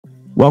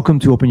Welcome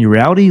to Open Your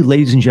Reality.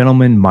 Ladies and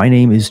gentlemen, my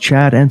name is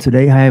Chad, and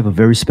today I have a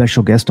very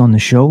special guest on the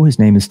show. His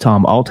name is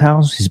Tom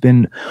Althouse. He's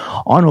been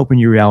on Open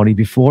Your Reality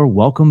before.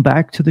 Welcome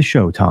back to the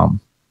show,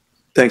 Tom.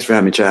 Thanks for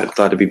having me, Chad.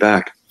 Glad to be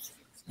back.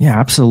 Yeah,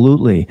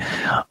 absolutely.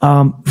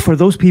 For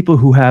those people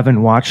who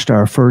haven't watched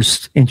our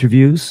first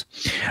interviews,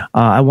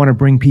 I want to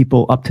bring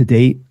people up to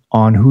date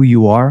on who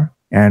you are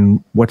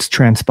and what's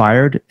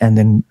transpired, and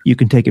then you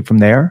can take it from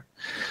there.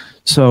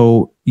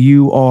 So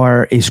you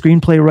are a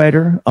screenplay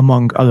writer,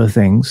 among other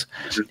things.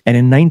 And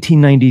in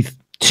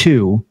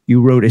 1992,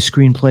 you wrote a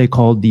screenplay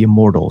called The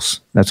Immortals.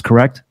 That's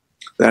correct?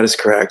 That is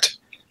correct.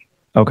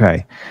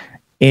 Okay.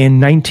 In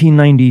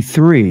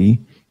 1993,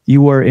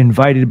 you were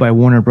invited by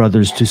Warner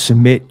Brothers to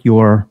submit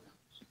your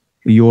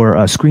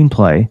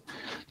screenplay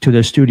to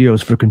their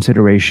studios for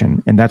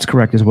consideration. And that's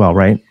correct as well,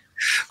 right?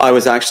 I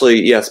was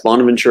actually, yes,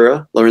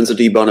 Bonaventura. Lorenzo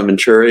D.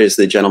 Bonaventura is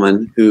the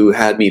gentleman who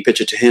had me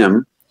pitch it to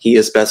him. He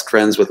is best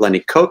friends with Lenny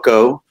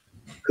Coco,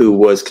 who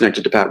was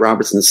connected to Pat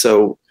Robertson.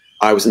 So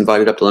I was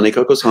invited up to Lenny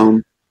Coco's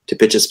home to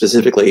pitch it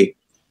specifically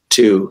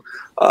to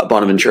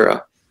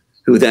Bonaventura,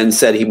 who then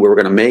said we were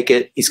going to make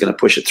it. He's going to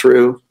push it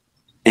through,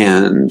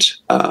 and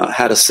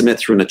had us submit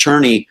through an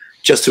attorney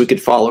just so we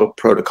could follow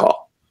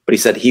protocol. But he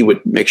said he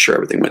would make sure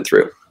everything went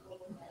through.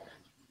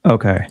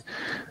 Okay.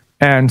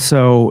 And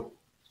so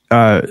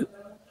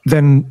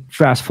then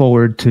fast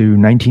forward to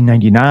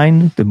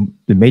 1999,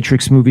 the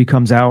Matrix movie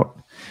comes out.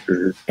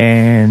 Mm-hmm.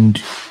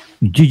 And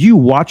did you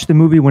watch the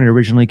movie when it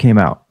originally came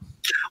out?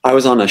 I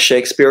was on a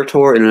Shakespeare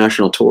tour,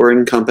 international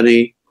touring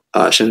company,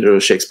 Shenandoah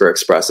Shakespeare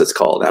Express, it's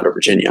called, out of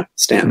Virginia,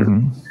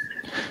 Stanton. Mm-hmm.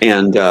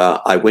 And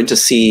I went to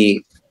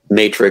see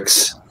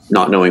Matrix,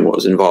 not knowing what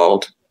was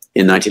involved,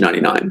 in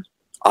 1999.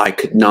 I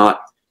could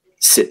not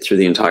sit through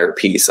the entire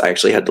piece. I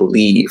actually had to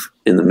leave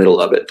in the middle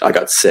of it. I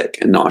got sick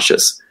and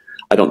nauseous.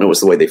 I don't know if it was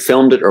the way they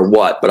filmed it or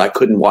what, but I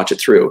couldn't watch it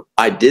through.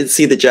 I did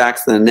see the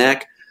jacks in the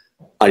neck.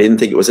 I didn't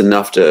think it was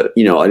enough to,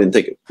 I didn't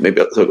think,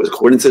 maybe it was a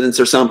coincidence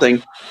or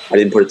something. I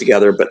didn't put it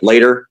together, but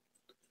later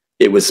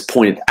it was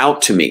pointed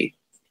out to me.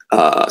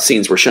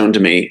 Scenes were shown to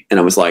me, and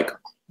I was like,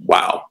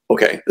 wow,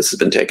 okay, this has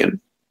been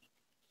taken.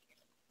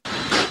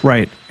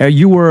 Right.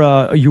 You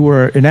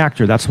were an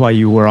actor. That's why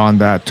you were on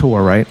that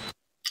tour, right?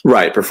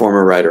 Right.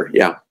 Performer, writer.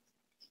 Yeah.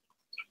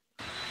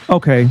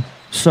 Okay.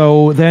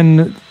 So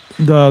then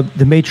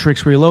the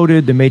Matrix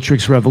Reloaded, the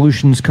Matrix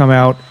Revolutions come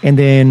out, and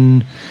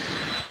then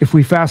if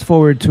we fast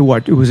forward to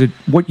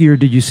what year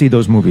did you see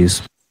those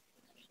movies?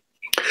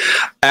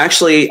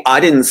 Actually, I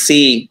didn't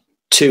see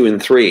 2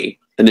 and 3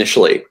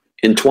 initially.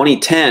 In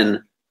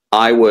 2010,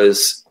 I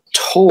was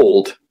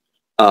told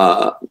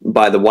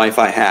by the wife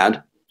I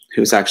had,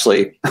 who's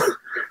actually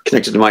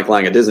connected to Mike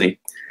Lang at Disney.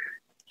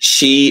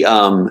 She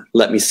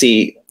let me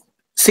see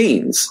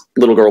scenes.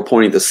 Little girl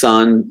pointing at the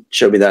sun,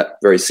 showed me that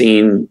very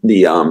scene.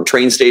 The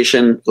train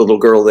station, the little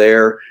girl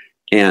there,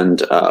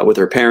 and with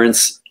her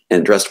parents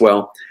and dressed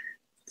well.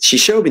 She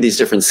showed me these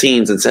different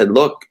scenes and said,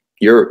 look,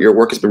 your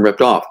work has been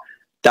ripped off.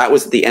 That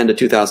was at the end of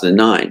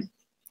 2009.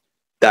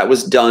 That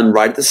was done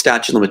right at the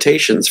statute of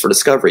limitations for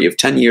discovery. You have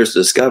 10 years to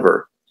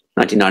discover.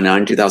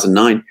 1999,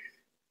 2009.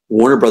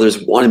 Warner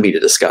Brothers wanted me to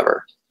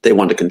discover. They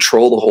wanted to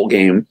control the whole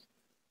game,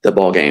 the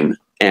ball game,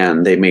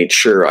 and they made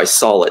sure I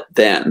saw it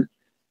then.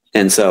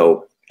 And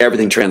so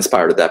everything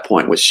transpired at that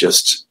point, which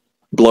just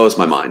blows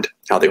my mind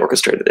how they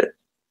orchestrated it.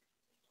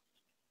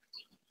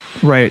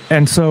 Right.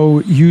 And so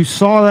you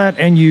saw that,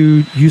 and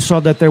you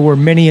saw that there were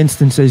many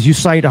instances. You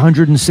cite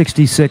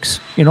 166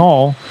 in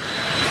all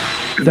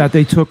that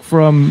they took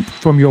from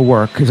your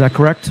work. Is that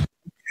correct?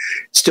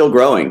 Still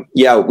growing.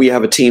 Yeah, we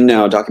have a team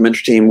now, a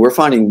documentary team. We're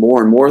finding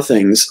more and more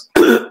things.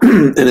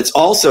 And it's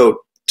also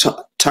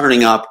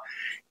turning up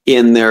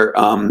in their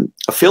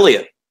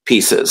affiliate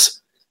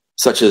pieces,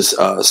 such as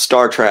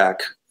Star Trek,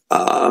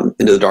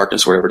 Into the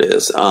Darkness, wherever it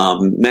is.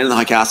 Man in the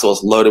High Castle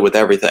is loaded with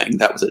everything.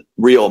 That was a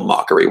real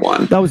mockery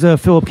one. That was a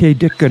Philip K.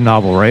 Dick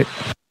novel, right?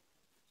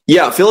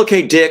 Yeah, Philip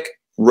K. Dick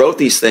wrote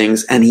these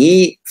things, and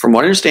he, from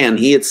what I understand,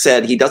 he had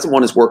said he doesn't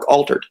want his work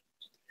altered.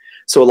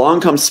 So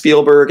along comes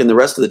Spielberg and the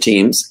rest of the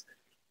teams,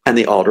 and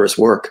they alter his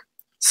work,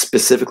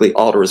 specifically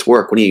alter his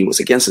work when he was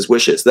against his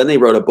wishes. Then they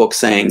wrote a book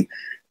saying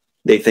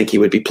they think he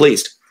would be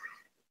pleased.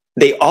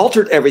 They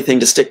altered everything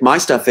to stick my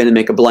stuff in and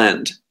make a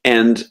blend.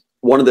 And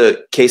one of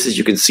the cases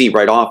you can see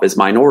right off is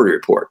Minority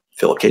Report,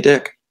 Philip K.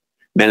 Dick.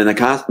 Man in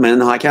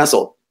the High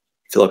Castle,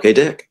 Philip K.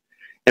 Dick.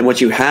 And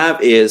what you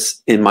have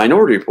is, in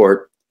Minority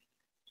Report,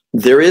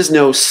 there is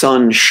no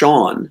son,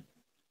 Sean,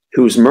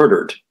 who's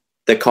murdered,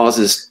 that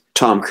causes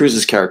Tom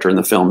Cruise's character in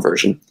the film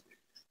version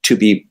to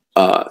be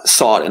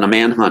sought in a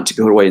manhunt to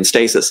go away in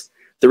stasis.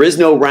 There is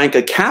no rank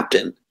of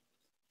captain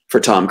for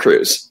Tom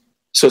Cruise.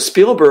 So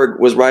Spielberg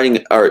was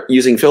writing or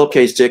using Philip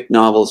K. Dick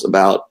novels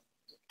about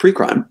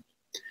pre-crime.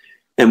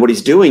 And what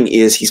he's doing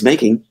is he's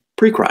making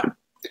pre-crime.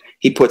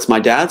 He puts my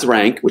dad's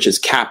rank, which is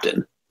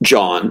captain,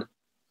 John.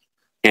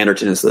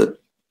 Anderton is the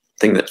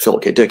thing that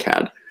Philip K. Dick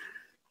had,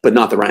 but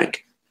not the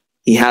rank.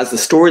 He has the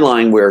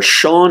storyline where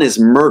Sean is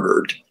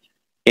murdered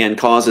and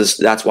causes,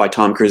 that's why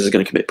Tom Cruise is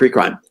going to commit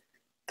pre-crime.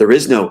 There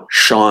is no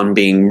Sean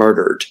being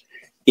murdered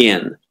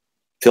in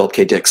Philip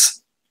K. Dick's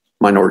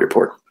Minority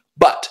Report.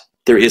 But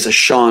there is a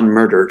Sean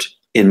murdered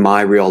in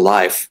my real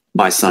life.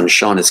 My son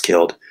Sean is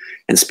killed,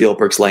 and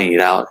Spielberg's laying it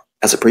out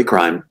as a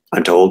pre-crime,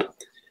 I'm told,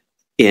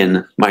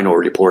 in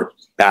Minority Report,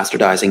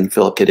 bastardizing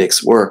Philip K.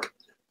 Dick's work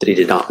that he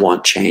did not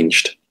want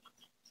changed.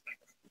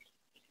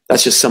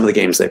 That's just some of the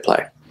games they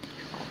play.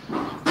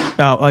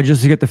 Now,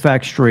 just to get the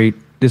facts straight,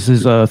 this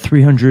is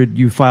 300.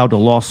 You filed a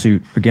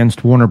lawsuit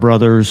against Warner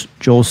Brothers,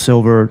 Joel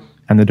Silver,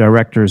 and the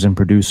directors and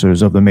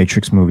producers of the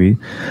Matrix movie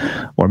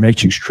or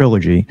Matrix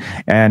trilogy.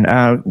 And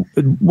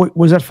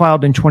was that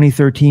filed in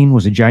 2013?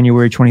 Was it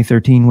January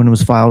 2013 when it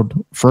was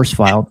first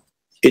filed?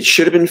 It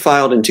should have been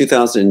filed in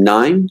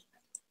 2009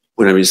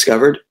 when I was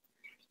discovered.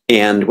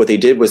 And what they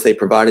did was they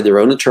provided their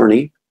own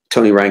attorney,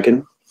 Tony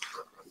Rankin.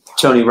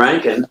 Tony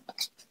Rankin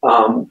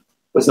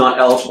was not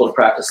eligible to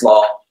practice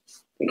law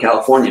in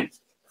California.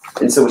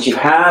 And so what you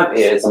have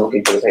is, I'm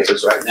looking for the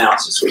papers right now,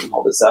 so we can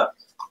hold this up.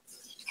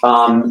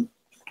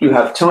 You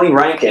have Tony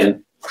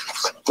Rankin.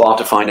 We'll have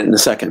to find it in a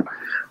second.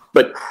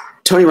 But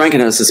Tony Rankin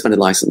has a suspended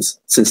license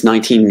since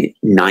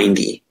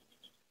 1990.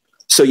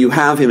 So you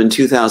have him in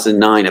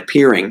 2009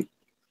 appearing,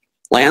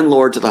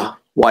 landlord to the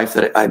wife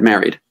that I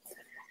married.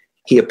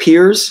 He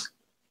appears,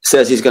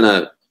 says he's going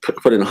to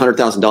put in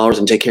 $100,000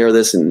 and take care of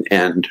this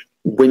and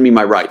win me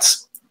my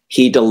rights.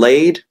 He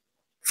delayed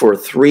for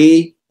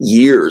 3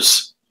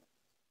 years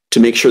to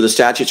make sure the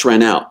statutes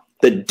ran out.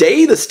 The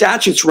day the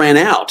statutes ran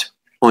out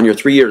on your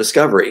 3-year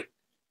discovery,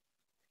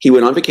 he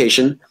went on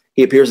vacation.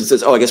 He appears and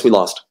says, oh, I guess we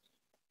lost.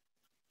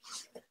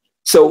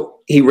 So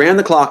he ran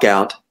the clock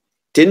out,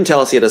 didn't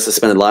tell us he had a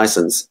suspended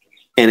license,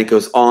 and it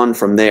goes on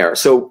from there.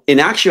 So in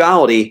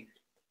actuality,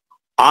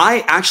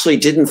 I actually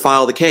didn't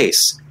file the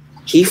case.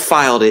 He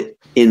filed it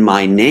in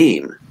my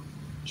name.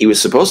 He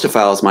was supposed to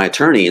file as my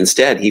attorney.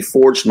 Instead, he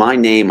forged my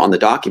name on the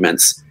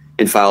documents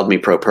and filed me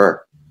pro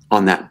per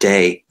on that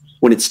day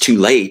when it's too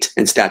late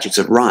and statutes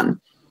have run.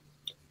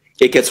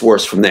 It gets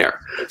worse from there.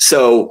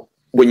 So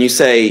when you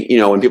say,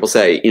 when people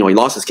say, he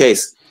lost his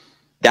case,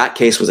 that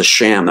case was a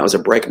sham. That was a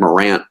break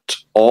Morant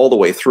all the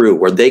way through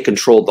where they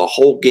controlled the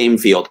whole game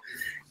field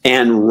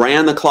and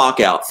ran the clock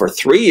out for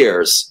 3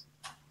 years,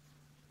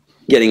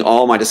 getting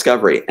all my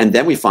discovery. And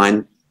then we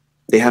find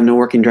they have no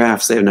working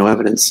drafts. They have no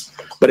evidence.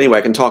 But anyway,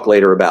 I can talk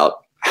later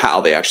about how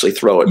they actually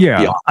throw it.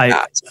 Yeah.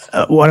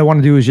 What I want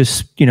to do is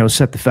just,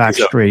 set the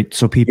facts straight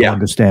so people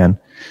understand.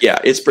 Yeah,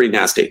 it's pretty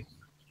nasty.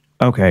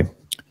 Okay.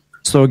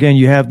 So again,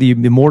 you have the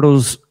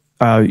Immortals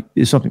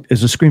is a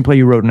screenplay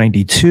you wrote in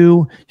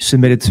 92,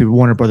 submitted to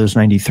Warner Brothers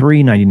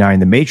 93, 99.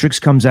 The Matrix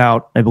comes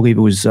out. I believe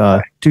it was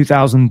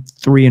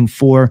 2003 and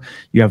 4.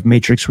 You have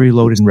Matrix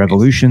Reloaded and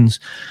Revolutions.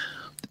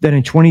 Then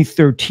in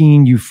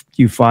 2013,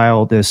 you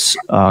file this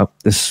I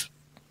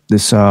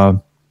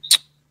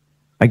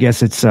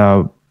guess it's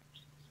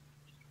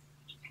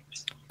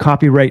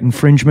copyright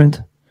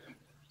infringement.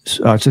 It's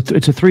a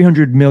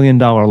 $300 million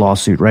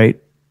lawsuit, right?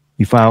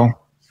 You file.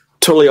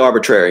 Totally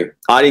arbitrary.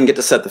 I didn't get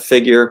to set the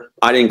figure.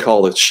 I didn't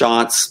call the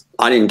shots.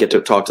 I didn't get to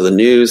talk to the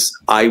news.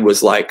 I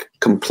was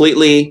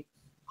completely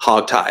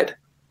hogtied.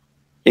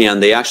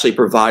 And they actually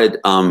provided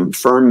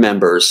firm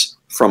members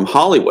from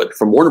Hollywood,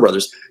 from Warner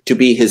Brothers, to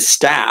be his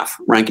staff,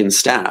 Rankin's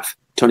staff,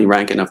 Tony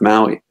Rankin of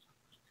Maui.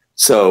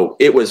 So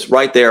it was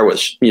right there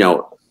was,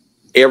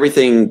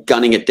 everything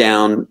gunning it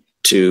down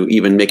to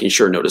even making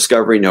sure no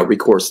discovery, no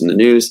recourse in the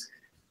news.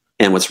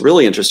 And what's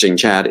really interesting,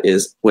 Chad,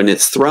 is when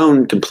it's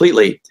thrown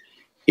completely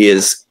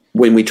is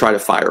when we try to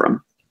fire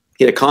him.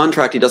 He had a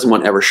contract he doesn't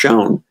want ever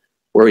shown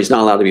where he's not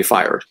allowed to be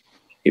fired.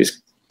 He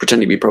was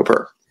pretending to be pro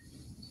per.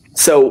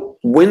 So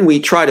when we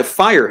try to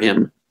fire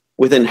him,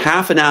 within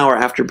half an hour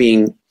after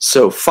being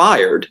so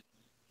fired,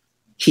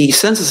 he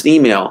sends us an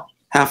email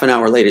half an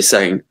hour later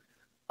saying,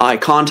 I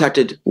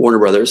contacted Warner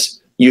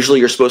Brothers. Usually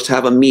you're supposed to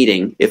have a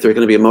meeting if there's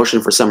going to be a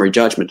motion for summary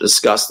judgment to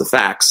discuss the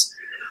facts.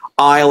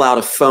 I allowed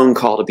a phone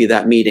call to be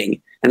that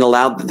meeting and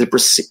allowed them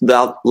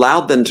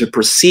to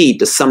proceed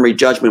to summary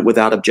judgment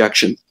without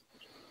objection.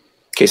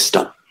 Case is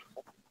done.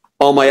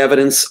 All my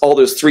evidence, all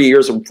those 3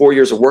 years or 4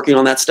 years of working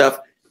on that stuff,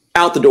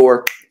 out the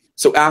door.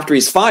 So after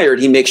he's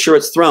fired, he makes sure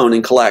it's thrown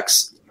and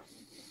collects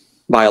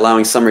by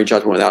allowing summary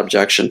judgment without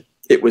objection.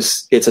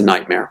 It's a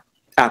nightmare.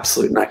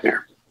 Absolute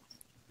nightmare.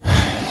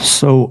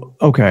 So,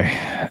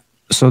 okay.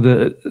 So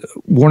the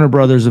Warner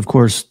Brothers, of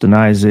course,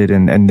 denies it,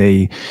 and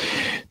the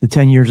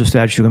 10 years of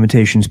statute of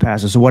limitations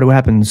passes. So what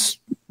happens?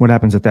 What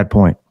happens at that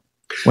point?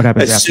 What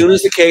happens as soon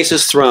as the case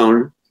is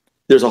thrown?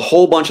 There's a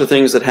whole bunch of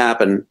things that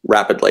happen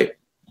rapidly.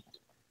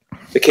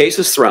 The case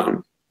is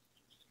thrown.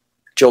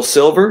 Joel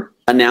Silver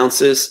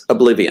announces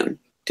Oblivion.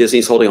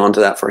 Disney's holding on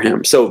to that for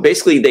him. So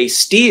basically, they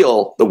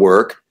steal the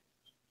work,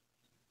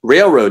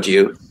 railroad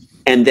you,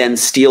 and then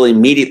steal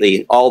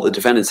immediately. All the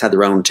defendants had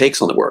their own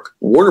takes on the work.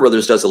 Warner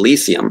Brothers does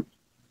Elysium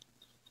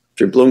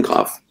through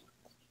Blomkamp.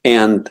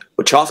 And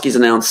Wachowski's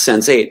announced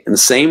Sense8 in the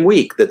same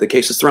week that the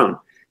case is thrown,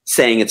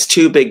 saying it's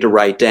too big to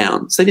write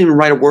down. So they didn't even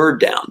write a word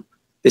down.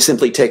 They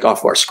simply take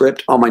off our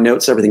script, all my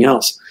notes, everything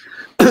else.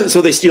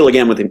 So they steal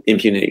again with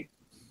impunity.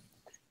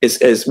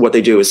 is what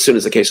they do as soon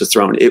as the case was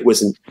thrown. It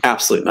was an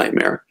absolute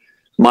nightmare.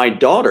 My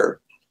daughter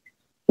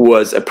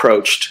was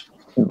approached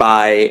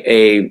by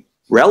a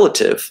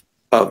relative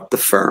of the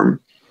firm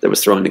that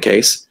was throwing the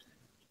case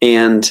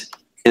and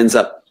ends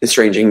up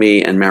estranging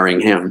me and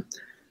marrying him.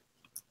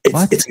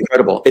 It's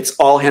incredible. It's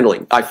all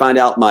handling. I find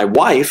out my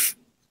wife,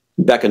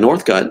 Becca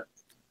Northcutt,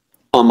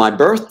 on my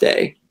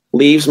birthday,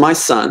 leaves my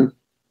son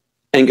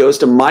and goes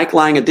to Mike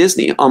Lang at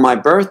Disney on my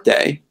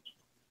birthday.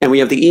 And we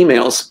have the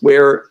emails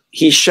where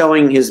he's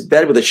showing his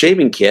bed with a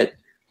shaving kit,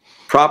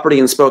 property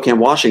in Spokane,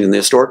 Washington, the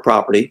historic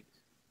property,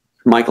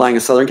 Mike Lang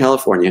in Southern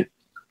California,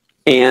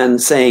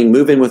 and saying,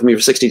 move in with me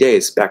for 60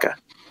 days, Becca.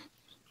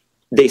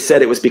 They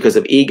said it was because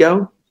of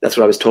ego. That's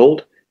what I was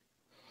told.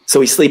 So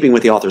he's sleeping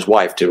with the author's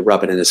wife to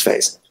rub it in his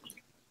face.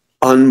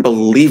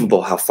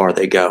 Unbelievable how far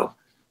they go,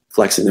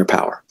 flexing their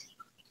power.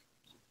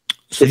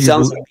 So it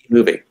sounds like a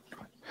movie.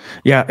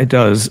 Yeah, it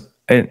does.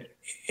 And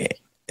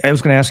I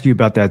was going to ask you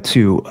about that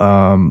too.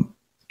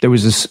 There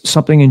was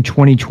something in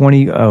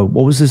 2020.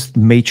 What was this?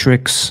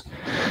 Matrix.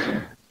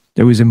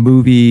 There was a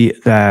movie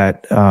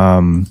that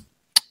I'm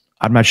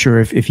not sure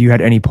if you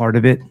had any part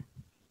of it.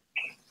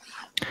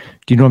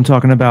 Do you know what I'm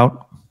talking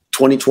about?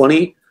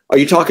 2020? Are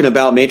you talking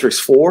about Matrix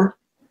 4?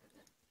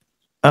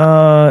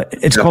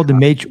 It's called the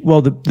Matrix.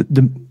 Well,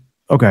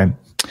 okay.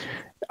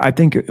 I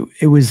think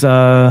it was.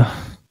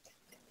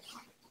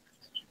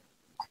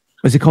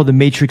 Was it called The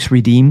Matrix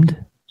Redeemed?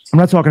 I'm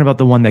not talking about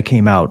the one that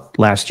came out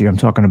last year. I'm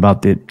talking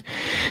about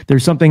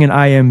there's something in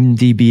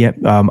IMDb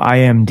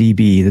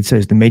that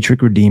says The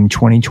Matrix Redeemed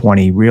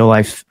 2020, real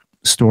life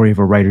story of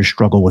a writer's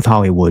struggle with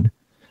Hollywood.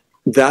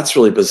 That's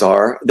really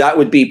bizarre. That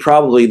would be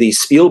probably the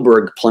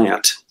Spielberg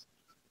plant.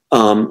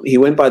 He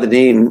went by the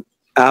name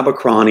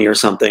Abercrombie or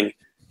something.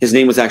 His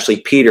name was actually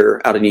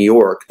Peter out of New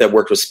York that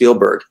worked with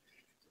Spielberg.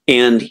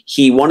 And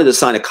he wanted to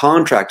sign a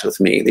contract with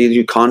me. They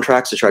do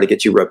contracts to try to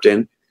get you roped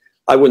in.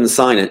 I wouldn't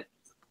sign it.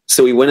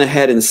 So he went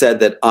ahead and said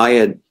that I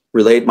had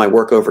relayed my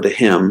work over to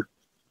him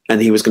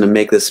and he was going to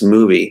make this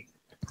movie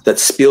that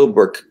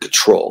Spielberg could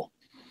control.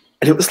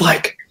 And it was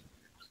like,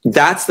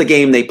 that's the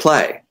game they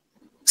play.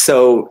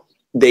 So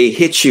they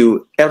hit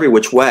you every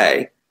which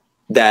way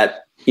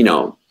that,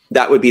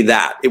 that would be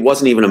that. It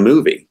wasn't even a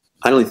movie.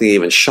 I don't think they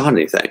even shot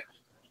anything.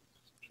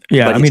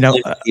 Yeah, but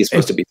he's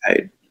supposed to be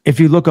paid. If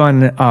you look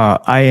on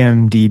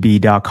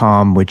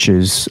imdb.com, which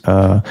is it's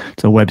a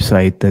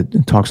website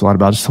that talks a lot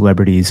about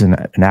celebrities and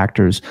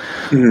actors,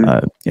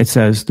 it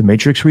says The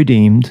Matrix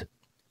Redeemed.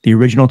 The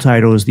original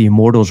title is The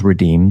Immortals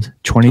Redeemed,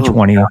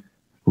 2020.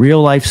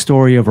 Real life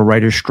story of a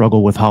writer's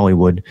struggle with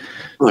Hollywood.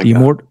 The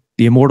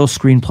Immortal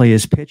screenplay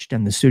is pitched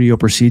and the studio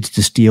proceeds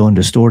to steal and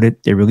distort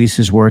it. They release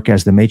his work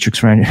as the Matrix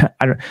friend.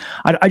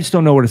 I just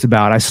don't know what it's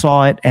about. I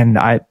saw it and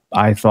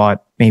I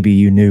thought maybe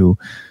you knew.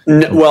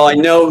 Well, I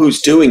know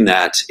who's doing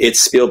that. It's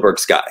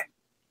Spielberg's guy.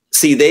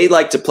 See, they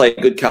like to play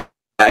good cop,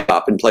 bad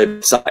cop and play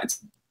both sides.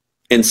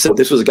 And so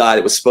this was a guy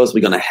that was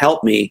supposedly going to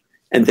help me.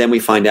 And then we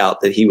find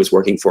out that he was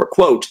working for,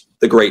 quote,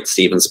 the great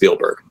Steven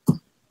Spielberg,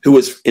 who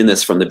was in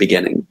this from the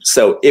beginning.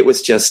 So it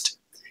was just,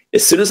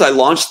 as soon as I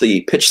launched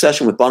the pitch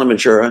session with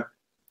Bonaventura,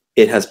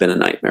 it has been a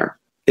nightmare.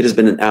 It has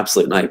been an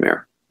absolute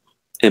nightmare.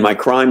 And my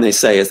crime, they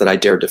say, is that I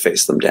dared to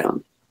face them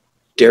down.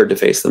 Dared to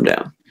face them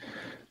down.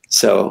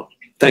 So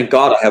thank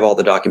God I have all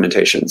the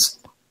documentations.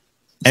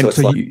 And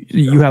so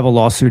you have a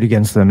lawsuit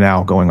against them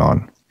now going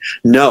on?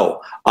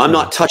 No, I'm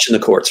not touching the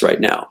courts right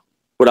now.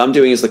 What I'm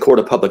doing is the court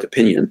of public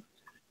opinion.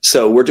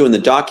 So we're doing the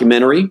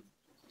documentary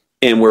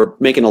and we're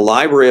making a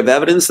library of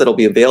evidence that'll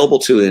be available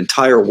to the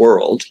entire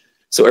world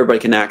so everybody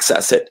can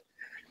access it.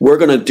 We're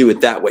going to do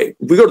it that way.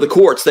 If we go to the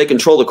courts, they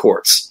control the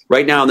courts.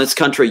 Right now in this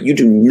country, you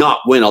do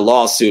not win a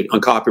lawsuit on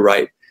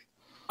copyright.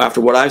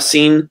 After what I've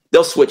seen,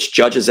 they'll switch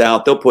judges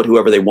out. They'll put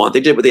whoever they want.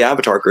 They did with the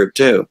Avatar group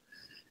too.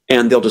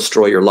 And they'll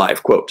destroy your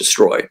life, quote,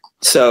 destroy.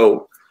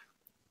 So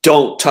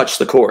don't touch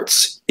the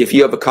courts. If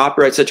you have a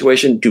copyright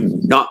situation, do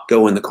not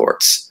go in the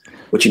courts.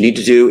 What you need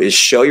to do is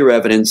show your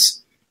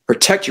evidence,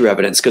 protect your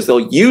evidence, because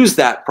they'll use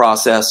that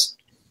process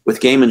with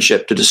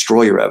gamemanship to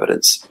destroy your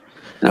evidence.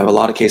 And I have a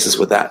lot of cases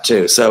with that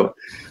too. So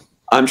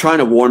I'm trying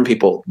to warn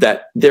people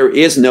that there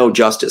is no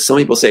justice. Some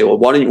people say, well,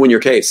 why didn't you win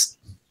your case?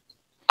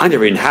 I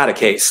never even had a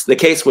case. The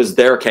case was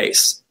their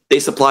case.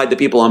 They supplied the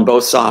people on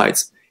both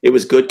sides. It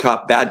was good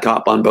cop, bad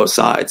cop on both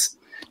sides.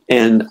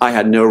 And I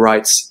had no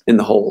rights in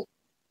the whole.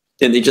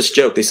 And they just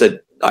joked. They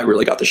said, I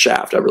really got the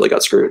shaft. I really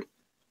got screwed.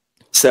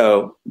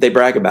 So they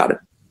brag about it.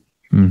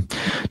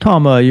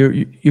 Tom,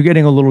 you're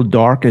getting a little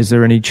dark. Is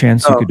there any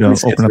chance you could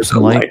open up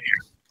some light?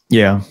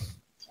 Yeah.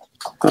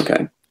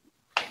 Okay.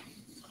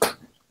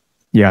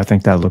 Yeah, I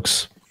think that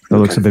looks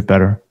a bit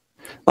better.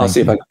 I'll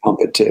see if I can pump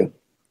it too.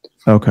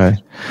 Okay.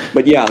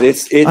 But yeah,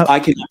 I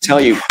can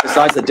tell you,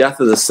 besides the death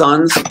of the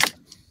sons,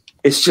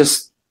 it's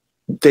just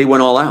they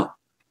went all out.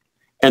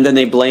 And then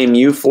they blame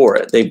you for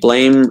it. They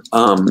blame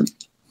the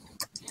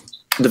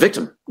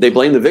victim. They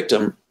blame the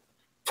victim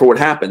for what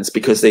happens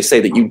because they say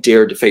that you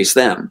dared to face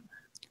them.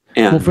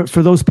 And well,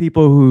 for those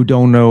people who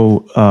don't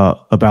know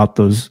about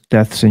those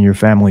deaths in your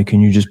family,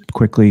 can you just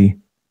quickly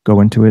go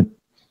into it?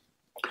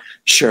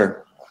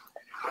 Sure.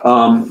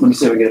 Let me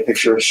see if I get a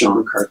picture of Sean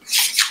and Kirk.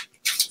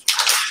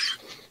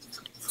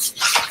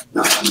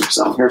 No,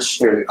 so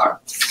here they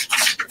are.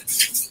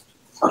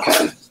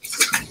 Okay.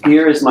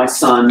 Here is my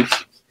son.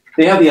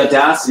 They have the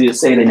audacity to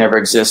say they never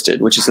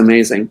existed, which is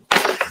amazing.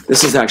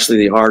 This is actually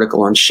the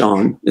article on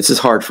Sean. This is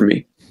hard for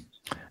me.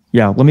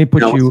 Yeah, let me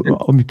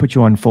put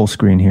you on full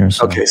screen here.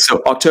 So. Okay,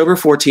 so October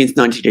 14th,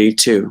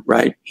 1982,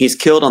 right? He's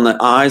killed on the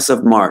Ides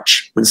of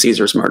March when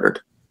Caesar's murdered.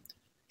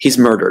 He's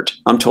murdered.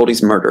 I'm told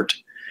he's murdered.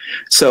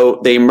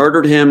 So they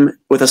murdered him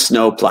with a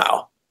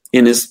snowplow.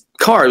 In his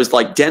car, it was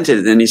like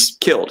dented, and he's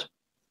killed.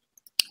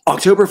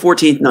 October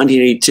 14th,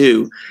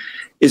 1982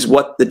 is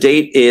what the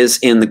date is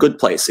in The Good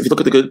Place. If you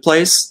look at The Good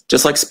Place,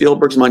 just like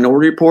Spielberg's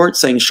Minority Report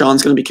saying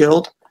Sean's going to be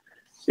killed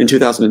in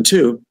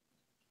 2002,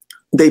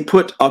 they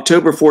put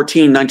October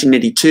 14,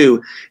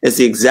 1982 as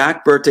the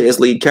exact birthday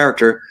as lead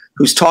character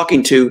who's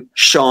talking to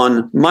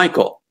Shawn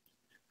Michael.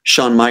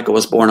 Shawn Michael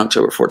was born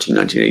October 14,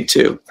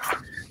 1982.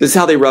 This is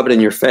how they rub it in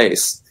your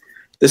face.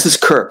 This is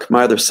Kirk,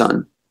 my other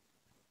son.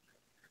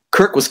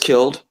 Kirk was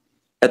killed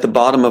at the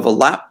bottom of a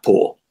lap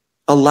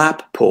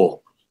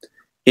pool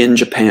in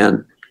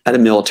Japan at a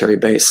military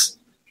base.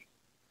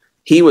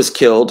 He was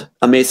killed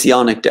a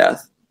Masonic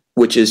death,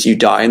 which is you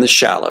die in the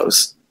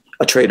shallows,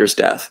 a traitor's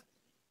death.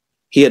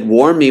 He had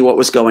warned me what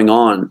was going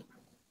on,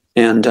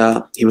 and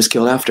he was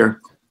killed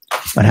after.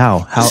 But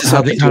how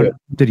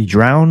did he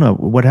drown?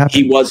 What happened?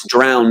 He was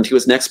drowned. He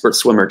was an expert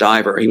swimmer,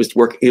 diver. He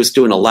was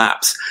doing a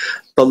laps.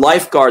 The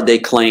lifeguard, they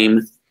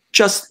claim,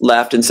 just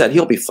left and said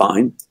he'll be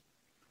fine.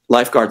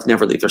 Lifeguards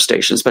never leave their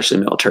station, especially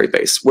a military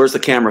base. Where's the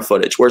camera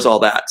footage? Where's all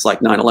that? It's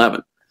like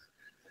 9/11.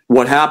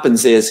 What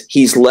happens is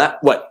he's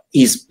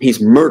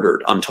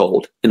murdered, I'm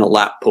told, in a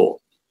lap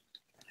pool.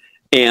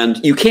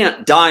 And you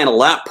can't die in a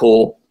lap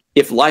pool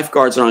if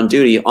lifeguards are on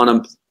duty on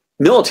a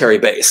military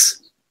base.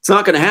 It's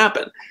not going to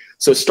happen.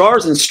 So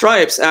Stars and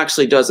Stripes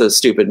actually does a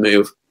stupid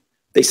move.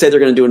 They say they're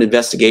going to do an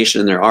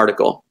investigation in their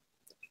article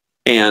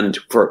and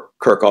for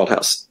Kirk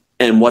Althouse.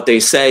 And what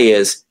they say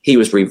is he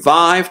was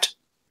revived.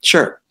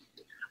 Sure.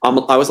 I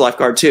was a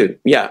lifeguard too.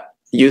 Yeah.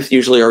 Youth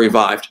usually are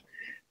revived.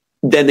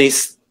 Then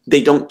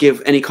they don't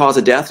give any cause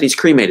of death. And he's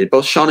cremated.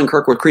 Both Sean and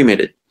Kirk were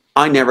cremated.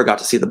 I never got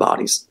to see the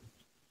bodies.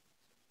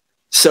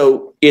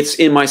 So it's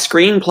in my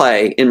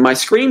screenplay. In my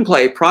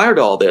screenplay prior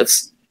to all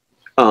this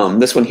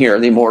one here,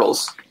 The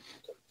Immortals,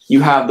 you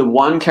have the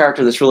one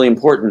character that's really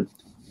important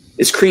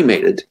is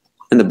cremated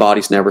and the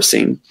body's never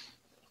seen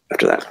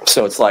after that.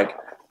 So it's like,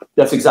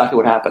 that's exactly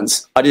what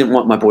happens. I didn't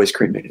want my boys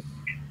cremated.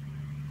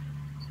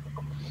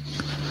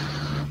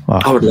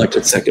 Wow. I would like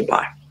to say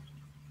goodbye.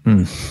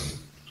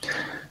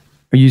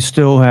 You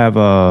still have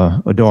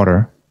a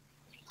daughter?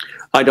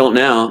 I don't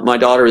now. My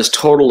daughter is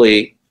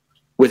totally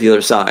with the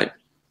other side.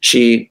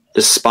 She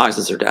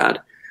despises her dad.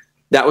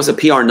 That was a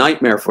PR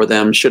nightmare for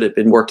them. Should have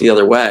been worked the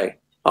other way.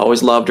 I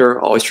always loved her,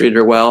 always treated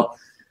her well.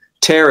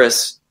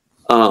 Terrace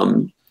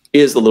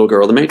is the little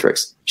girl of the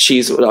Matrix.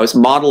 I was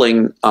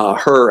modeling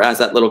her as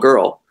that little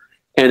girl.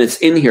 And it's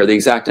in here, the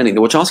exact ending.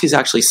 The Wachowskis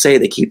actually say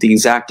they keep the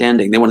exact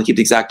ending. They want to keep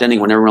the exact ending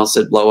when everyone else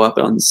said blow up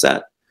on the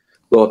set,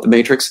 blow up the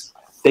Matrix.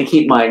 They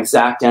keep my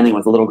exact ending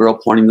with the little girl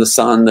pointing to the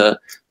sun, the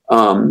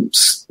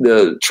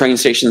train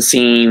station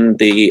scene,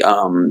 the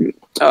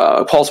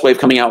pulse wave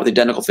coming out with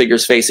identical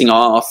figures facing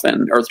off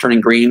and Earth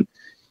turning green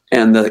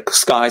and the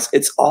skies.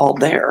 It's all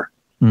there.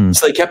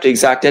 So they kept the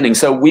exact ending.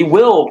 So we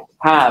will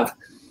have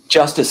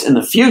justice in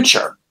the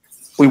future.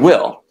 We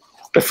will.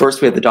 But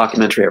first we have the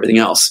documentary, everything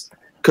else.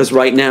 Because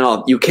right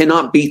now, you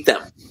cannot beat them.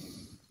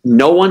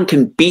 No one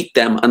can beat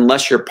them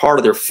unless you're part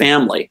of their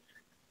family.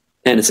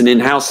 And it's an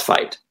in-house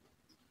fight.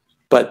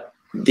 But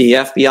the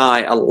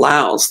FBI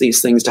allows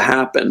these things to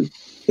happen.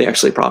 They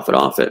actually profit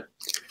off it.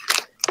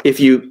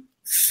 If you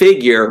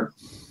figure,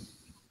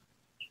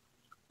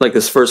 like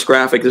this first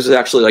graphic, this is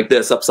actually like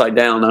this, upside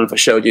down. I don't know if I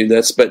showed you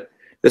this, but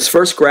this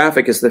first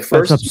graphic is the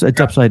first. It's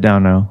upside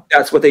down now.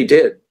 That's what they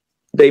did.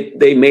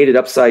 They made it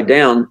upside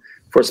down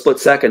for a split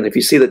second. If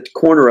you see the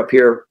corner up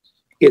here,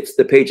 it's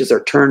the pages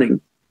are turning.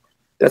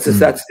 That's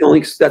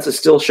a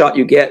still shot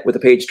you get with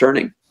the page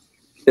turning,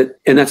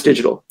 and that's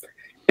digital.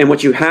 And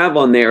what you have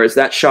on there is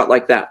that shot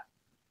like that.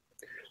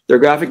 Their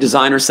graphic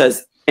designer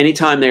says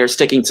anytime they are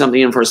sticking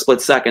something in for a split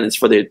second, it's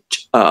for the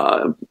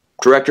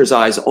director's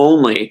eyes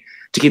only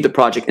to keep the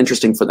project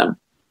interesting for them.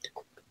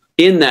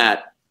 In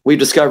that, we've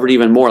discovered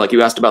even more. Like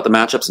you asked about the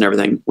matchups and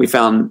everything. We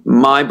found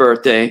my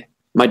birthday,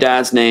 my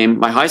dad's name,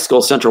 my high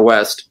school, Central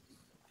West.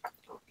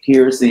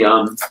 Here's the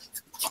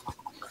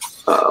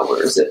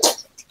where is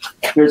it?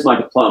 Here's my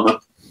diploma.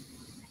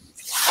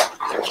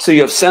 So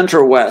you have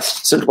Central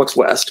West. What's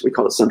West? We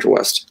call it Central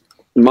West.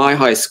 My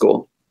high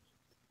school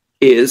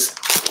is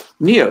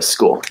Neo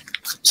School,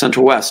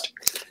 Central West.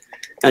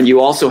 And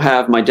you also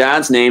have my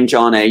dad's name,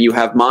 John A. You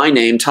have my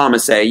name,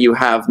 Thomas A. You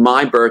have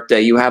my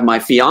birthday. You have my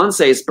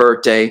fiance's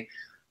birthday,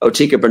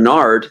 Otika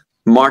Bernard,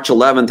 March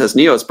 11th as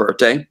Neo's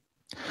birthday.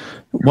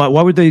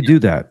 Why would they do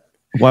that?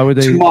 Why would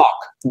they? To mock.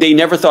 They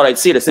never thought I'd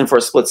see it. It's in for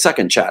a split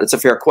second, Chad. It's a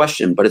fair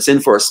question, but it's in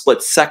for a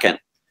split second.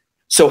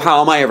 So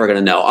how am I ever going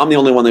to know? I'm the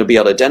only one that would be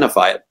able to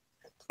identify it.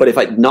 But if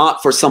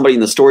not for somebody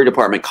in the story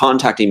department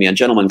contacting me, a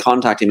gentleman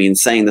contacting me and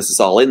saying this is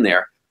all in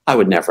there, I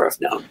would never have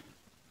known.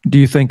 Do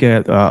you think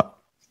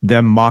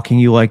them mocking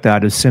you like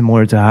that is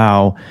similar to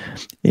how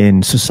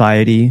in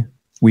society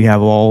we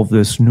have all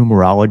this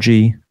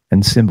numerology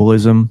and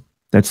symbolism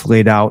that's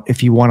laid out?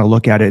 If you want to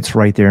look at it, it's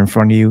right there in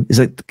front of you. Is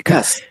it?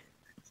 Yes.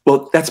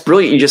 Well, that's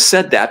brilliant. You just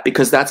said that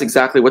because that's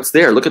exactly what's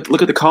there. Look at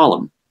the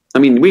column. I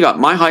mean, we got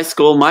my high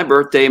school, my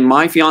birthday,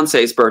 my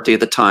fiance's birthday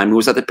at the time, who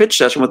was at the pitch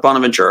session with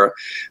Bonaventura,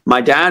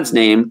 my dad's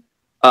name,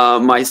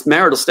 my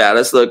marital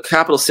status, the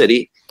capital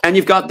city, and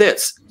you've got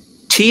this.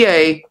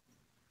 TA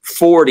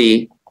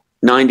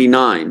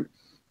 4099.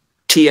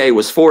 TA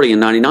was 40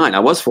 and 99. I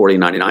was 40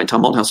 and 99.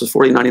 Tom Althouse was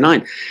 40 and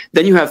 99.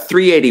 Then you have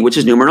 380, which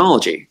is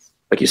numerology.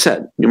 Like you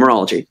said,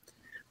 numerology.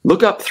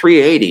 Look up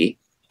 380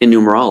 in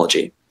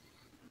numerology.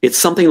 It's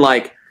something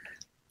like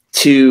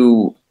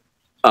to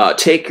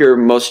take your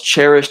most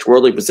cherished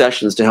worldly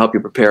possessions to help you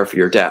prepare for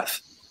your death.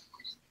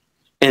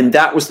 And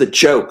that was the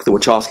joke the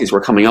Wachowskis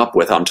were coming up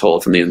with, I'm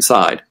told, from the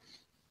inside,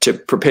 to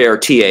prepare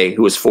TA,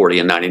 who was 40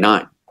 and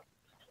 99.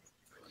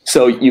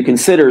 So you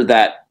consider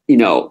that,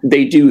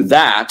 they do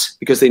that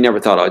because they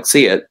never thought I'd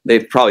see it.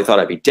 They probably thought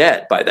I'd be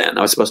dead by then.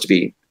 I was supposed to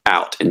be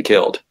out and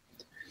killed.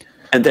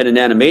 And then in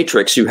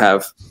Animatrix, you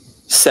have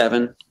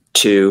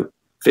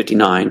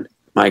 7/2/59,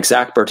 my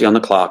exact birthday on the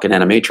clock in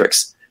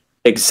Animatrix.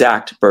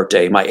 Exact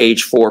birthday, my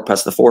age 4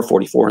 plus the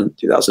 444 in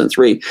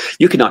 2003.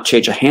 You cannot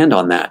change a hand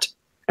on that.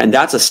 And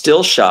that's a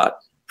still shot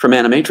from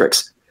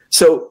Animatrix.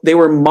 So they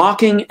were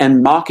mocking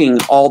and mocking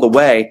all the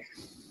way.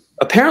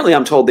 Apparently,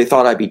 I'm told they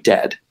thought I'd be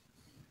dead.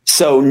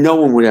 So no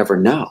one would ever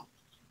know.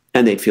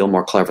 And they'd feel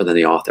more clever than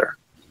the author.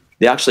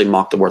 They actually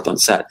mocked the work on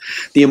set.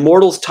 The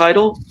Immortals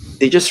title,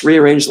 they just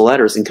rearranged the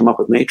letters and come up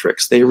with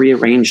Matrix. They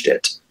rearranged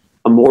it.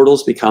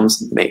 Immortals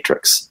becomes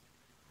Matrix.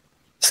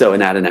 So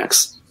an add an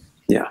X.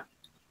 Yeah.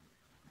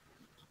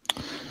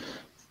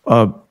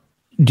 Are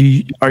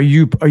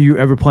you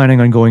ever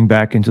planning on going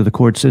back into the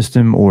court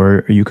system,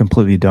 or are you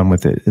completely done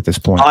with it at this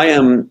point? I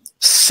am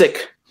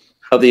sick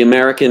of the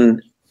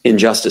American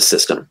injustice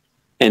system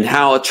and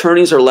how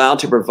attorneys are allowed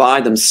to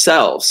provide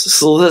themselves,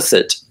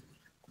 solicit,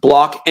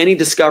 block any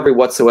discovery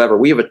whatsoever.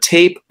 We have a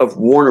tape of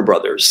Warner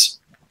Brothers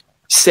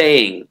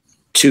saying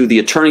to the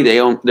attorney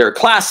they own, their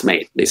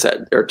classmate, they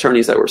said, their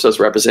attorneys that were supposed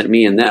to represent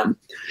me and them,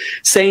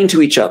 saying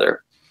to each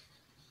other,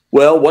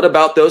 well, what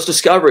about those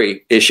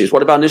discovery issues?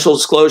 What about initial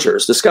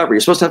disclosures? Discovery.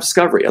 You're supposed to have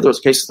discovery. Otherwise,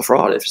 the case is the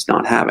fraud if it's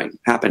not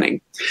happening.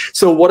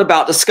 So what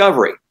about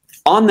discovery?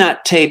 On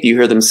that tape, you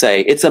hear them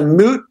say, it's a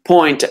moot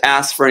point to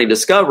ask for any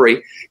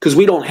discovery because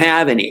we don't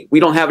have any. We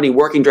don't have any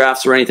working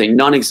drafts or anything.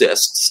 None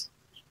exists.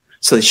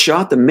 So they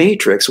shot The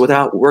Matrix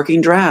without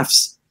working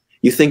drafts.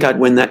 You think I'd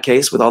win that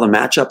case with all the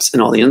matchups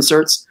and all the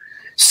inserts?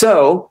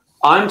 So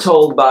I'm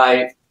told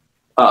by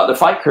the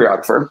fight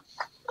choreographer,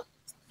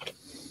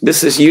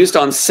 this is used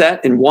on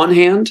set in one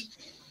hand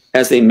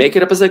as they make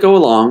it up as they go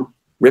along,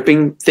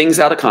 ripping things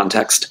out of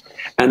context,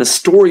 and a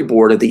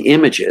storyboard of the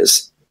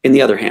images in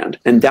the other hand.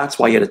 And that's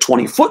why you had a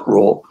 20-foot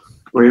rule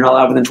where you're not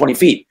allowed within 20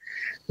 feet.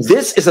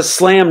 This is a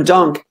slam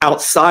dunk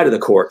outside of the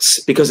courts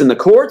because in the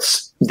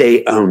courts,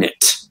 they own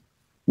it.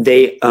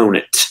 They own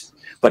it.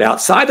 But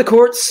outside the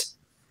courts,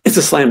 it's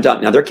a slam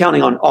dunk. Now, they're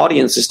counting on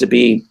audiences to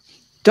be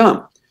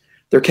dumb.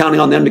 They're counting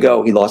on them to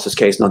go, he lost his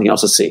case, nothing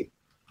else to see.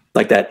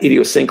 Like that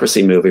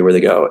Idiosyncrasy movie where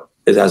they go,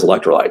 it has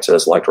electrolytes, it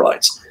has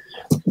electrolytes.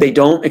 They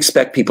don't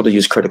expect people to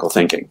use critical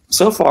thinking.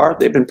 So far,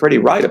 they've been pretty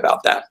right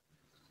about that.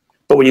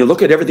 But when you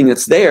look at everything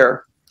that's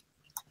there,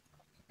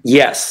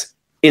 yes,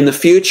 in the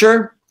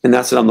future, and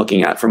that's what I'm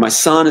looking at, for my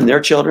son and their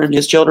children,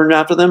 his children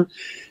after them,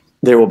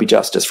 there will be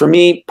justice. For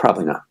me,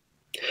 probably not.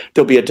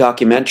 There'll be a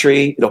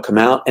documentary, it'll come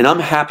out, and I'm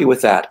happy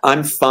with that.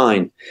 I'm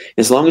fine.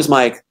 As long as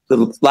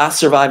the last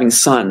surviving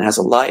son has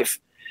a life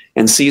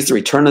and sees the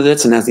return of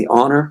this and has the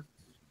honor,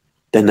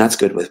 then that's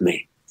good with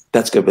me.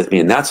 That's good with me,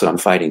 and that's what I'm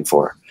fighting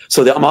for.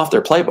 So I'm off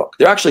their playbook.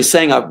 They're actually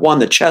saying I've won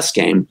the chess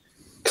game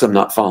because I'm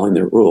not following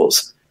their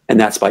rules. And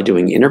that's by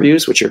doing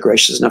interviews, which you're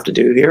gracious enough to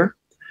do here,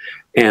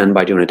 and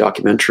by doing a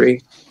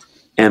documentary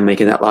and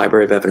making that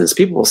library of evidence.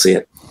 People will see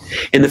it.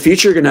 In the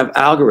future, you're going to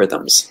have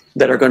algorithms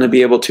that are going to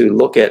be able to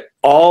look at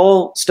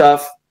all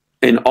stuff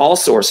in all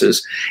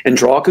sources and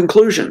draw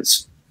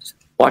conclusions.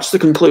 Watch the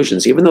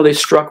conclusions. Even though they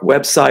struck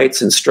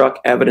websites and struck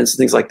evidence and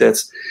things like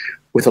this,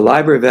 with a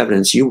library of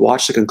evidence, you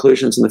watch the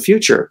conclusions in the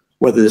future,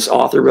 whether this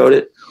author wrote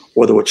it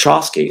or the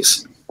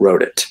Wachowskis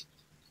wrote it.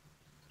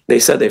 They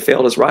said they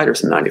failed as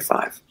writers in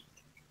 95.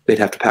 They'd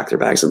have to pack their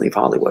bags and leave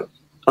Hollywood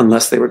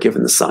unless they were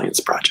given the science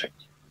project.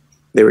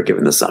 They were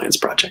given the science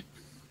project.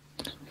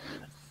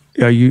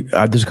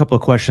 There's a couple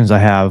of questions I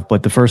have,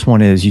 but the first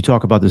one is, you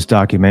talk about this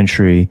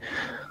documentary.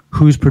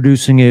 Who's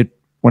producing it?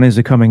 When is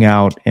it coming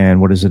out?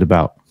 And what is it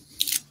about?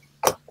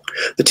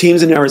 The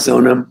teams in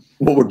Arizona,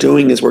 what we're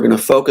doing is we're going to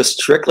focus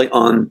strictly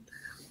on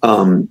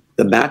the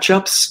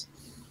matchups.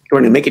 We're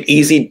going to make it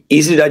easy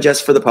to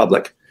digest for the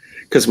public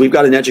because we've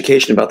got an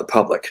education about the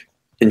public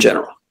in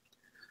general,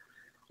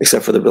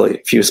 except for the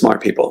really few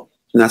smart people.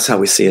 And that's how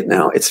we see it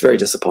now. It's very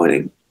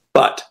disappointing.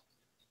 But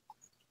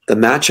the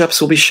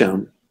matchups will be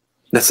shown.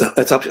 That's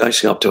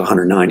actually up to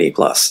 190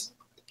 plus.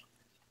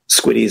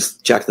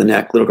 Squiddies, Jack the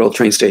Neck, Little Girl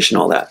Train Station,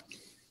 all that.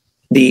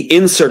 The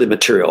inserted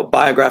material,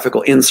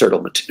 biographical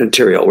inserted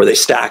material, where they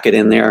stack it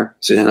in there.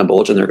 Susanna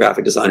Bolgen, their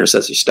graphic designer,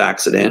 says she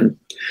stacks it in.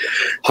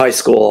 High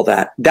school, all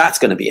that. That's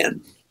going to be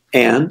in.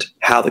 And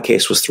how the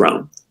case was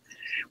thrown.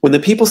 When the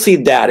people see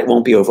that, it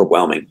won't be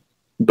overwhelming,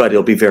 but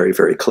it'll be very,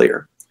 very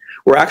clear.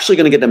 We're actually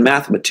going to get a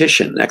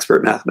mathematician, an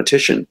expert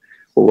mathematician,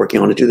 we're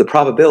working on to do the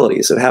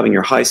probabilities of having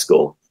your high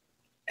school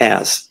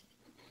as,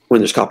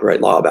 when there's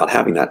copyright law about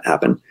having that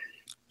happen,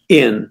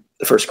 in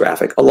the first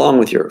graphic, along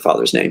with your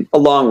father's name,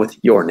 along with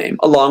your name,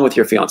 along with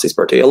your fiance's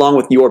birthday, along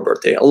with your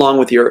birthday, along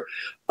with your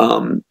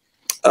TA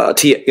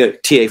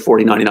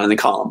 4099 in the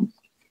column.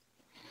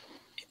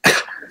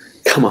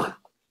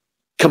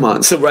 Come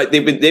on. So right,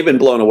 they've been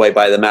blown away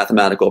by the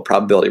mathematical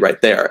probability right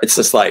there. It's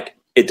just like,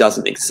 it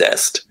doesn't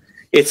exist.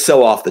 It's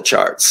so off the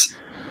charts.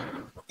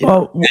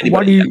 Well,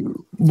 why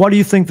do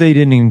you think they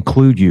didn't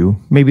include you?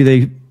 Maybe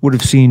they would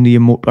have seen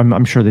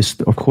I'm sure they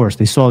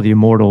saw the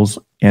Immortals,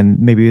 and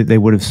maybe they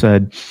would have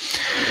said,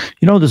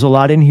 there's a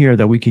lot in here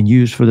that we can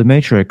use for the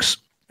Matrix,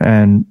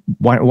 and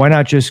why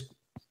not just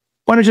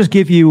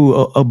give you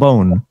a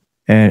bone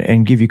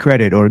and give you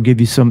credit, or give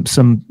you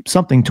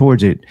something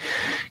towards it,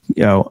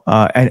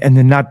 and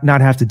then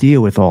not have to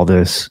deal with all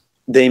this.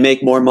 They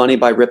make more money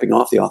by ripping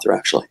off the author.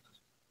 Actually,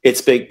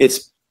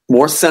 it's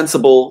more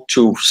sensible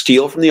to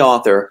steal from the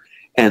author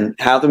and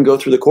have them go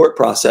through the court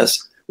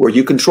process where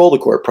you control the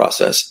court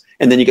process,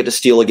 and then you get to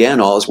steal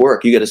again all his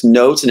work. You get his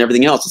notes and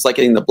everything else. It's like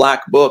getting the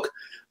black book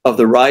of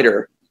the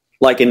writer,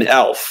 like in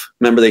Elf.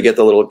 Remember, they get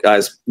the little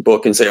guy's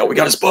book and say, "Oh, we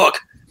got his book."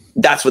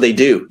 That's what they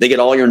do. They get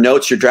all your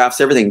notes, your drafts,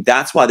 everything.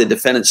 That's why the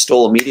defendant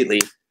stole immediately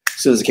as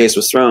soon as the case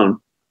was thrown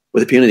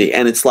with impunity.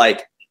 And it's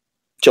like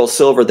Joel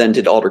Silver then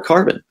did Altered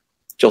Carbon.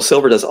 Joel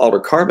Silver does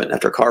Altered Carbon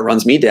after a car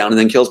runs me down and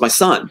then kills my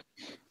son.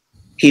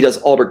 He does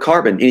Altered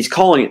Carbon,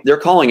 and they're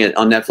calling it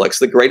on Netflix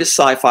the greatest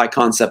sci-fi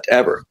concept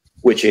ever,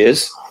 which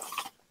is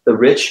the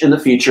rich in the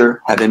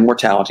future have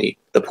immortality.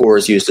 The poor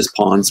is used as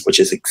pawns, which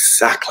is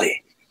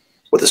exactly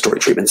what the story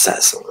treatment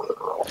says.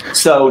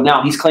 So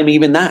now he's claiming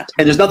even that.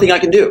 And there's nothing I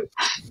can do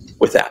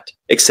with that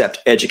except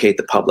educate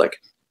the public.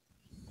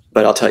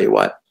 But I'll tell you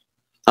what,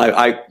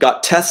 I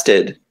got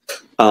tested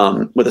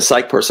with a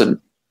psych person,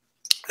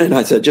 and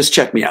I said, just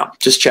check me out.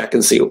 Just check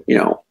and see,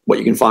 what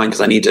you can find,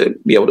 because I need to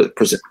be able to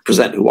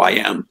present who I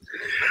am.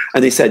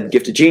 And they said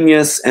gifted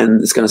genius and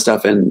this kind of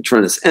stuff, and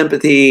tremendous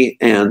empathy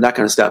and that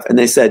kind of stuff. And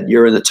they said,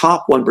 you're in the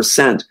top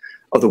 1%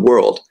 of the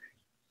world.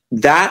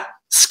 That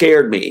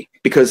scared me,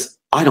 because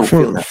I don't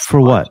feel that.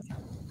 For what?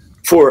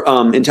 For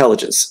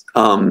intelligence.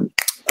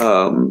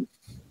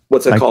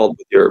 What's that called?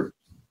 Your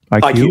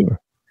IQ.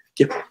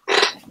 Yep.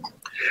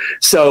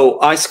 So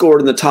I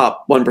scored in the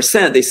top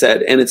 1%, they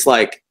said, and it's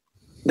like,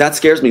 that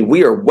scares me.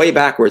 We are way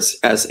backwards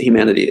as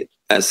humanity,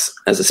 as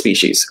a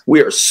species.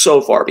 We are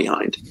so far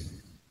behind,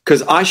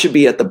 because I should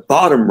be at the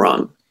bottom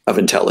rung of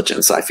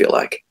intelligence, I feel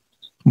like.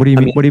 What do you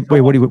mean? What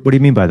do you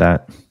mean by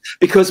that?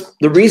 Because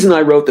the reason I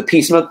wrote the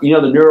piece, the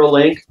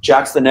Neuralink,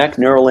 Jack's the Neck,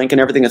 Neuralink,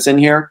 and everything that's in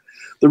here,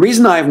 the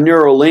reason I have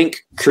Neuralink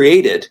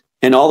created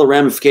and all the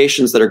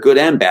ramifications that are good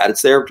and bad,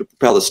 it's there to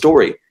propel the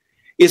story,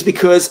 is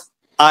because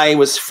I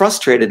was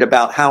frustrated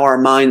about how our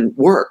mind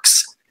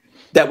works,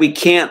 that we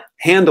can't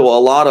handle a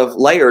lot of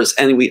layers,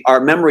 and our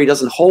memory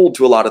doesn't hold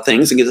to a lot of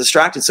things and get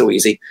distracted so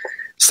easy.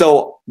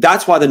 So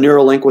that's why the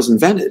Neuralink was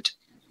invented,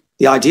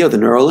 the idea of the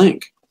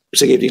Neuralink,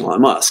 which I gave to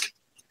Elon Musk.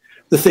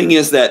 The thing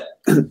is that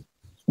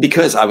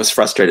because I was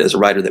frustrated as a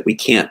writer that we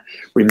can't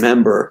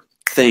remember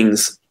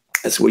things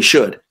as we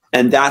should.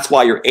 And that's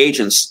why your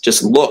agents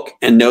just look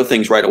and know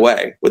things right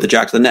away with the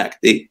Jack to the Neck.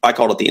 I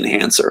called it the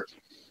enhancer.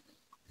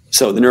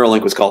 So the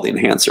Neuralink was called the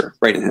enhancer,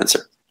 brain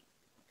enhancer.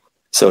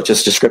 So it's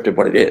just descriptive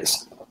what it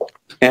is.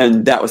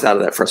 And that was out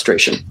of that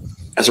frustration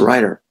as a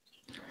writer.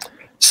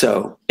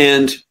 So,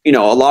 and, a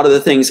lot of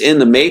the things in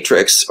the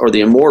Matrix or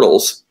the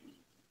Immortals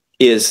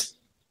is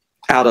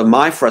out of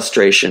my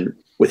frustration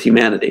with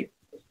humanity.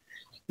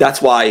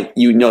 That's why,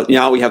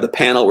 now we have the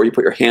panel where you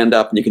put your hand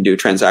up and you can do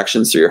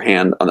transactions through your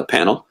hand on the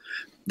panel.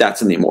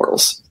 That's in the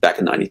Immortals back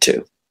in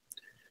 92.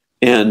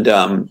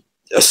 And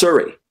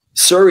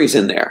Suri's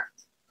in there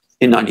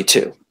in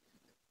 92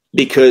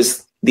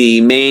 because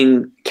the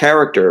main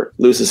character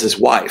loses his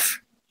wife.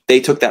 They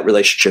took that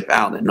relationship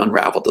out and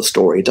unraveled the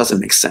story. It doesn't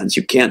make sense.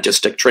 You can't just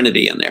stick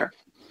Trinity in there.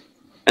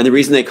 And the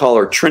reason they call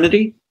her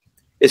Trinity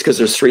is because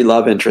there's 3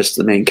 love interests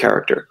in the main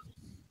character,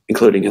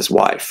 including his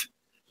wife.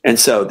 And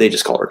so they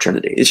just call her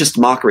Trinity. It's just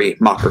mockery.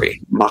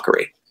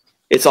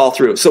 It's all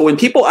through. So when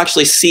people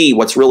actually see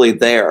what's really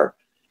there,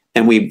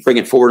 and we bring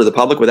it forward to the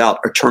public without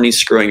attorneys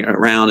screwing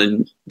around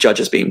and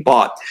judges being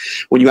bought,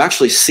 when you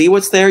actually see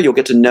what's there, you'll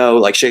get to know,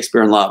 like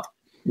Shakespeare in Love,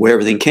 where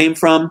everything came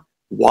from,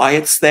 why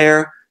it's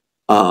there,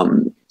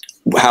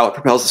 how it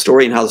propels the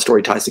story, and how the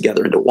story ties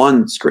together into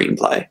one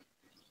screenplay,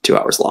 2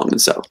 hours long.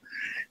 And so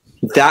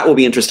That will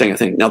be interesting, I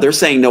think. Now, they're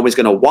saying nobody's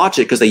going to watch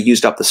it because they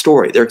used up the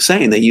story. They're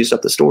saying they used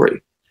up the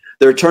story.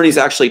 Their attorneys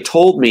actually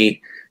told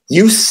me,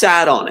 you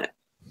sat on it.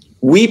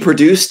 We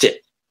produced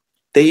it.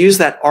 They used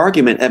that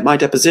argument at my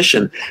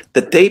deposition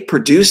that they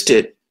produced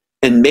it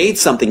and made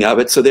something of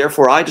it, so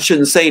therefore I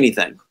shouldn't say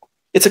anything.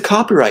 It's a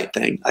copyright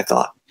thing, I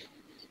thought.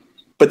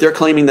 But they're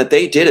claiming that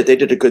they did it. They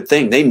did a good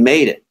thing. They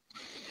made it.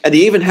 And they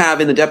even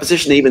have in the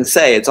deposition, they even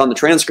say, it's on the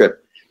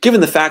transcript,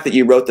 given the fact that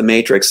you wrote The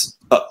Matrix,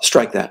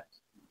 strike that.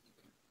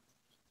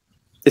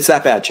 It's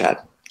that bad, Chad.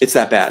 It's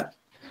that bad.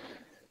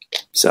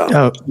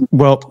 So,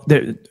 well,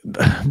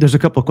 there's a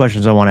couple of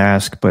questions I want to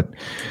ask, but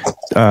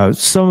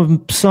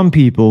some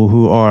people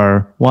who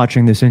are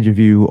watching this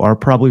interview are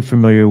probably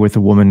familiar with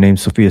a woman named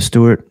Sophia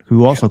Stewart,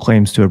 who also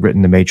claims to have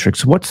written The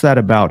Matrix. What's that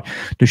about?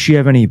 Does she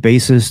have any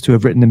basis to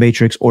have written The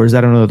Matrix, or is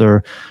that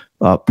another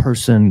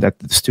person that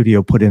the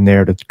studio put in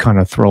there to kind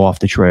of throw off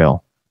the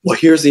trail? Well,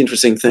 here's the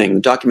interesting thing. The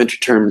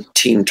documentary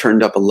team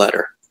turned up a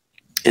letter,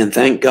 and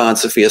thank God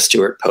Sophia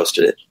Stewart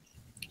posted it.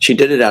 She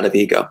did it out of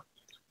ego.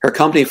 Her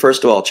company,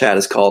 first of all, Chad,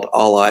 is called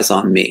All Eyes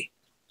on Me.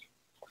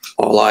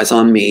 All Eyes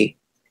on Me,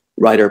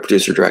 writer,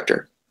 producer,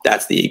 director.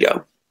 That's the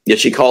ego. Yet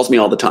she calls me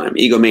all the time.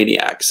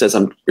 Egomaniac, says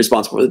I'm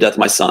responsible for the death of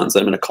my sons,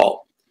 that I'm in a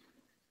cult.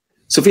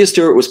 Sophia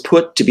Stewart was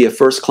put to be a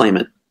first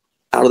claimant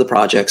out of the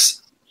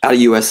projects, out of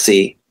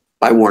USC,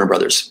 by Warner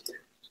Brothers.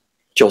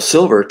 Joel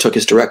Silver took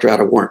his director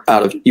out of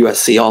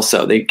USC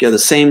also. They get the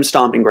same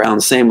stomping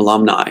ground, same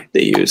alumni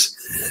they use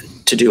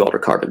to do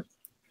Altered Carbon.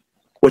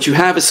 What you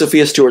have is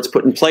Sophia Stewart's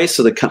put in place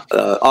so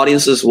the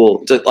audiences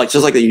will, just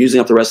like they're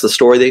using up the rest of the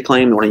story they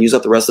claim, they want to use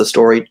up the rest of the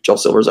story, Joel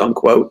Silver's own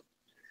quote,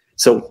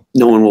 so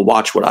no one will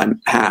watch what I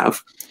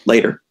have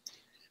later.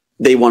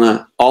 They want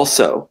to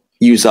also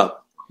use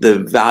up the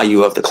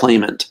value of the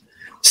claimant.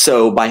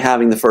 So by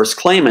having the first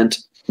claimant,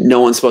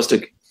 no one's supposed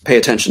to pay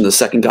attention to the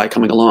second guy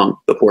coming along,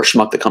 the poor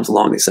schmuck that comes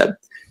along, they said.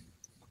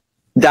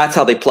 That's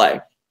how they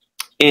play.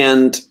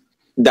 And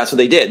that's what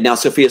they did. Now,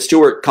 Sophia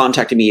Stewart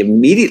contacted me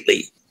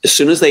immediately. As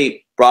soon as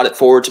they brought it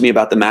forward to me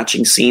about the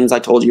matching scenes I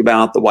told you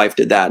about, the wife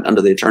did that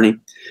under the attorney.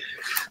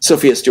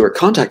 Sophia Stewart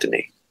contacted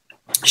me.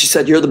 She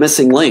said, you're the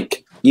missing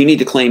link. You need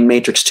to claim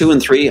Matrix 2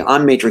 and 3.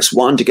 I'm Matrix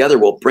 1. Together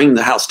we'll bring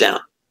the house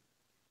down.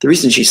 The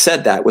reason she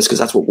said that was because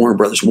that's what Warner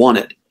Brothers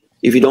wanted.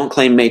 If you don't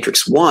claim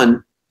Matrix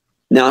 1,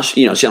 now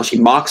she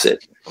mocks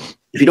it.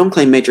 If you don't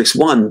claim Matrix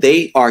 1,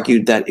 they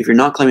argued that if you're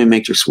not claiming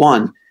Matrix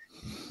 1,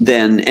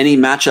 then any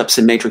matchups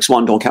in Matrix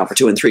 1 don't count for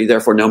 2 and 3,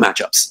 therefore no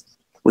matchups.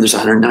 When there's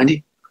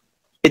 190?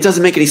 It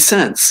doesn't make any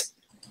sense.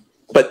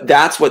 But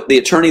that's what the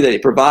attorney that he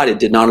provided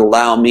did not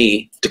allow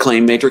me to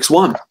claim Matrix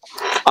 1.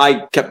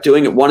 I kept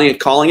doing it, wanting it,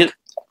 calling it.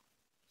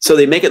 So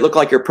they make it look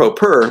like you're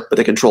pro-per, but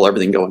they control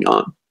everything going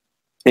on.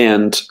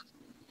 And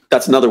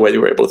that's another way they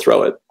were able to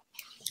throw it.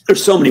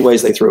 There's so many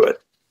ways they threw it.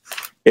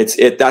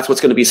 That's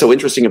what's going to be so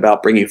interesting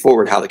about bringing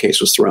forward how the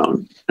case was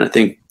thrown. And I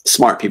think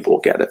smart people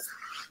will get it.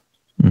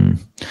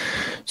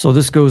 So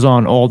this goes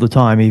on all the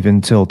time,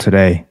 even till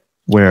today,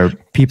 where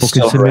people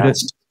can submit it.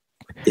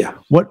 Yeah.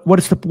 What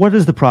is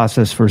the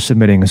process for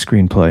submitting a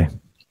screenplay?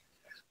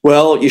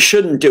 Well, you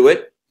shouldn't do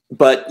it,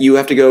 but you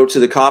have to go to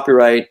the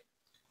copyright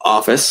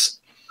office,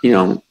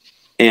 and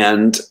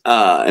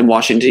in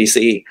Washington,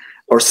 D.C.,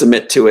 or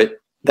submit to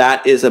it.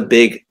 That is a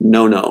big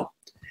no-no.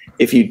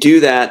 If you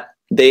do that,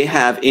 they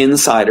have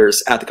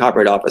insiders at the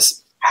copyright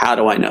office. How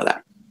do I know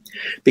that?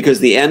 Because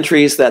the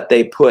entries that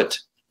they put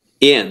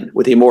in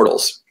with the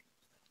Immortals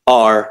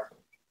are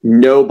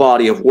no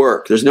body of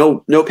work. There's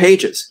no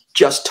pages,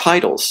 just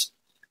titles.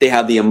 They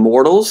have the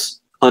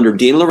Immortals under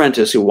Dean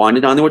Laurentiis, who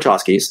winded on the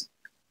Wachowskis,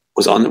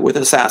 was on with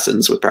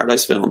Assassins, with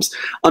Paradise Films,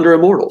 under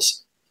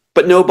Immortals.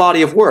 But no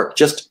body of work,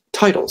 just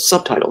titles,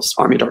 subtitles,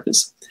 Army of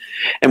Darkness.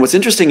 And what's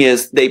interesting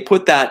is they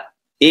put that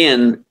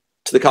in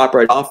to the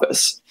copyright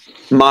office,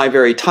 my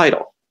very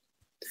title.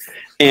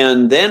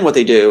 And then what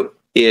they do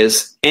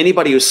is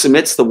anybody who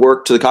submits the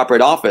work to the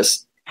copyright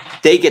office,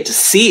 they get to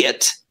see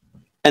it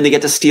and they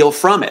get to steal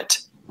from it.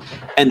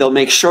 And they'll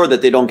make sure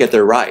that they don't get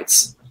their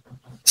rights.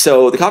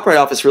 So the Copyright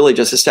Office really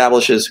just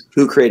establishes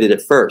who created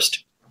it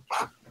first.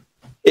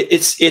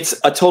 It's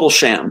a total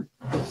sham.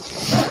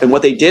 And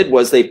what they did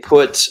was they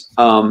put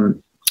my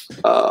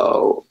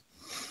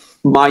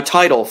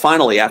title,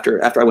 finally,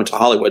 after I went to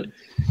Hollywood.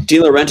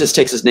 Dean Laurentiis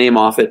takes his name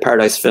off it,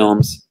 Paradise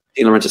Films,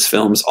 Dean Laurentiis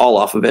Films, all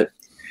off of it.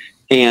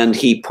 And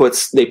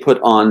they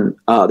put on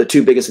the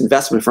two biggest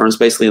investment firms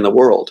basically in the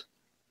world,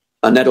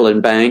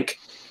 Netherlands Bank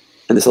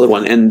and this other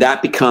one. And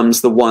that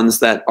becomes the ones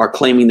that are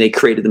claiming they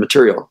created the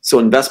material. So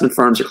investment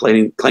firms are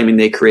claiming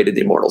they created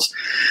the Immortals.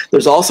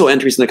 There's also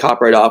entries in the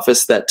Copyright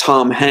Office that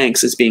Tom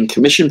Hanks is being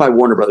commissioned by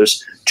Warner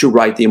Brothers to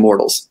write the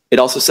Immortals. It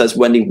also says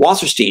Wendy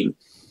Wasserstein,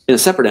 in a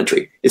separate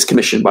entry, is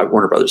commissioned by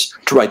Warner Brothers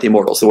to write the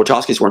Immortals. The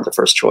Wachowskis weren't the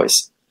first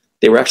choice.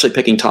 They were actually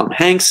picking Tom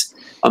Hanks,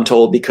 I'm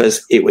told,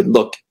 because it would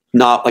look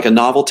not like a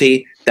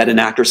novelty that an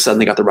actor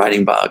suddenly got the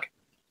writing bug.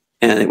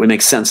 And it would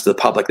make sense to the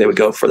public. They would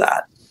go for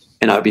that.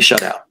 And I would be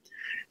shut out.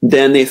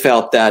 Then they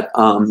felt that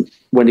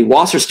Wendy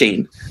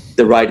Wasserstein,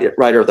 the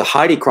writer of the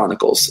Heidi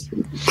Chronicles,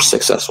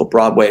 successful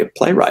Broadway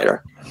playwright,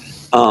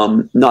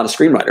 not a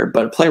screenwriter,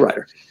 but a playwright,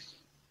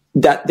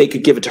 that they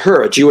could give it to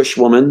her. A Jewish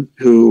woman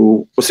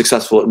who was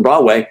successful in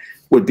Broadway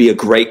would be a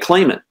great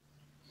claimant.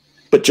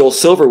 But Joel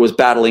Silver was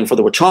battling for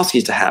the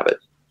Wachowskis to have it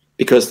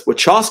because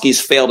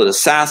Wachowskis failed at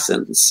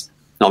Assassins.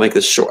 I'll make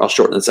this short. I'll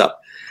shorten this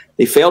up.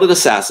 They failed at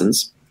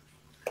Assassins,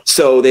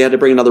 so they had to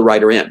bring another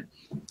writer in.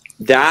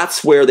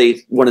 That's where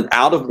they wanted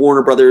out of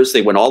Warner Brothers.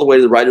 They went all the way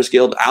to the Writers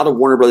Guild. Out of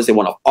Warner Brothers, they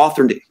want to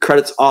author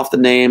credits off the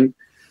name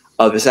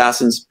of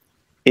Assassins.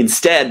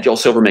 Instead, Joel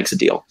Silver makes a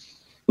deal.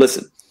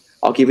 Listen,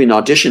 I'll give you an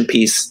audition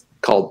piece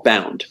called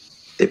Bound.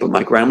 They put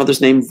my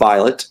grandmother's name,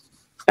 Violet,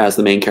 as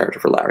the main character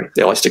for Larry.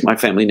 They always stick my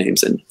family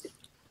names in.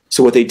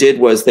 So what they did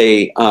was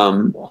they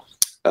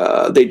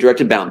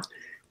directed Bound.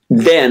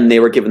 Then they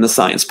were given the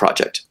science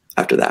project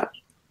after that.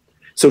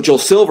 So Joel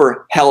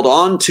Silver held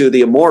on to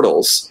the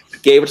Immortals,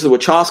 gave it to the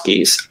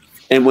Wachowskis,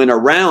 and went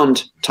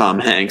around Tom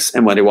Hanks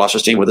and Wendy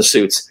Wasserstein with the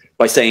suits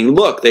by saying,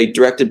 look, they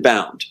directed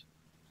Bound.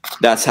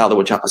 That's how the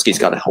Wachowskis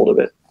got a hold of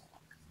it.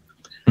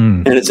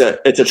 And it's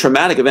a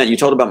traumatic event. You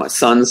told about my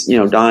sons,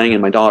 dying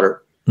and my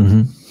daughter.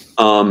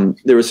 Mm-hmm.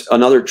 There was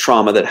another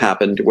trauma that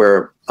happened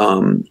where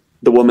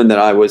the woman that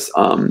I was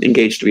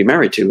engaged to be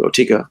married to,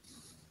 Otika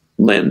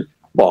Lynn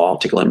Ball,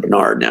 Otika Lynn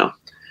Bernard now,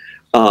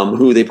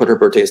 who they put her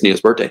birthday as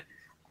Neo's birthday.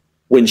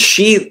 When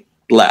she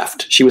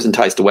left, she was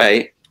enticed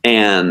away,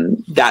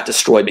 and that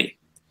destroyed me.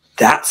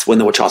 That's when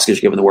the Wachowskis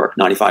were given the work,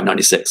 95,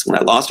 96. When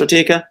I lost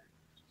Otika,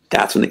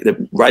 that's when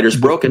the writers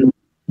broken.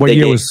 What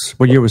year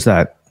was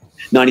that?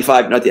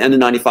 95, at the end of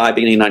 95,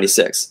 beginning of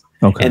 96.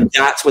 Okay. And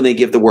that's when they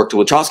give the work to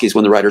Wachowskis,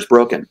 when the writer's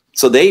broken.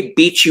 So they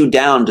beat you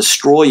down,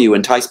 destroy you,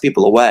 entice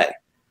people away.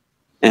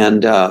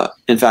 And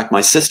in fact, my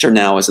sister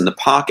now is in the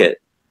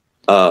pocket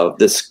of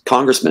this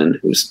congressman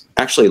who's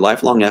actually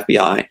lifelong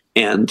FBI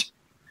and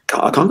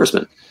a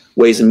congressman.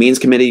 Ways and Means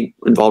Committee,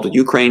 involved with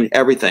Ukraine,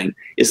 everything,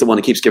 is the one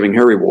that keeps giving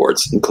her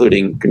rewards,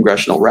 including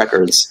congressional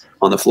records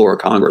on the floor of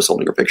Congress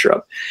holding her picture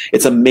up.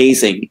 It's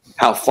amazing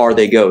how far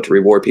they go to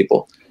reward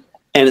people.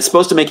 And it's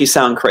supposed to make you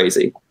sound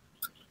crazy.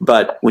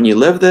 But when you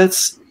live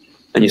this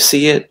and you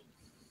see it,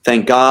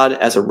 thank God,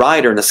 as a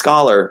writer and a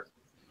scholar,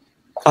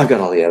 I've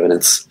got all the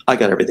evidence. I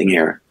got everything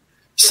here.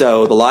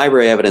 So the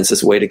library evidence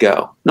is the way to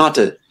go. Not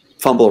to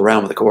fumble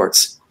around with the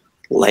courts.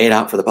 Lay it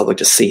out for the public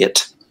to see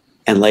it.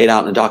 And lay it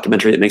out in a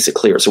documentary that makes it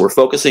clear. So we're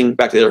focusing,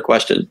 back to the other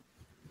question,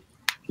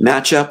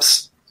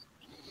 matchups,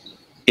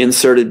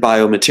 inserted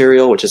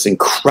biomaterial, which is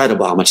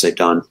incredible how much they've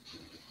done,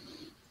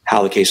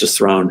 how the case was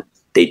thrown.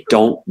 They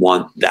don't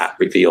want that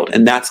revealed.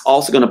 And that's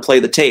also going to play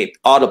the tape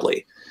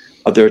audibly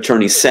of their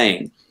attorneys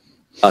saying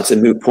it's a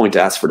moot point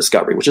to ask for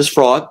discovery, which is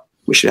fraud.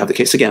 We should have the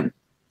case again,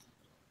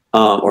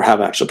 or have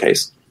an actual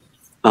case,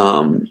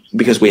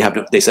 because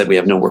they said we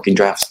have no working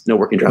drafts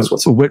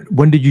whatsoever.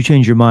 When did you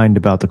change your mind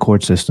about the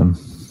court system?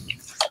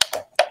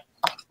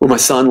 When my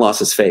son lost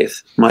his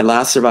faith. My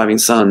last surviving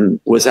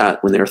son was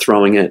when they were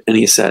throwing it, and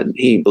he said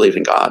he believed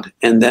in God.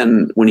 And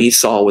then when he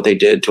saw what they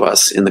did to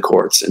us in the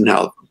courts and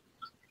how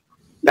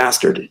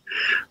bastard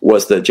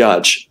was the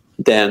judge,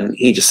 then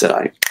he just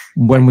said,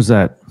 When was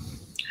that?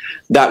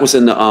 That was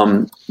in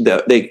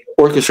they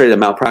orchestrated a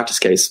malpractice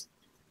case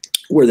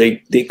where they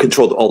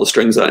controlled all the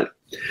strings on it.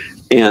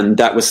 And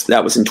that was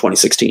in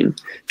 2016.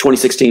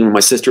 2016, when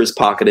my sister is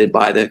pocketed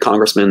by the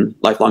congressman,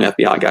 lifelong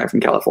FBI guy from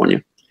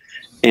California.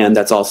 And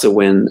that's also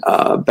when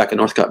Becca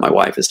Northcutt, my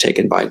wife, is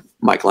taken by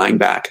Mike Lang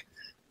back.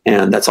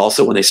 And that's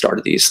also when they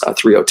started these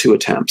 302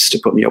 attempts to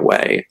put me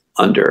away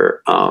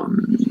under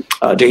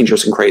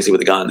Dangerous and Crazy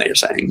with a Gun, they're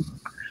saying,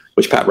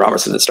 which Pat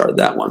Robertson had started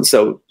that one.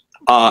 So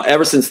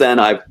ever since then,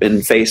 I've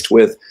been faced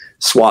with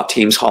SWAT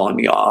teams hauling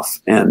me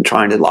off and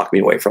trying to lock me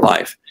away for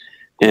life.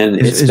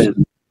 And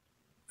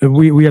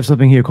we have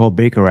something here called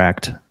Baker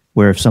Act,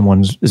 where if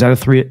someone's, is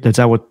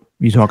that what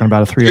you're talking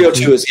about? A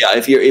 302 is, yeah.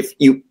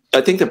 I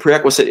think the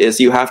prerequisite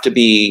is you have to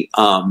be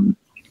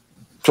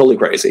totally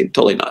crazy,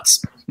 totally nuts,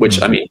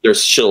 which, I mean,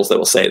 there's shills that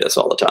will say this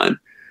all the time.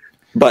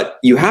 But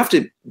you have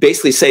to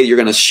basically say you're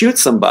going to shoot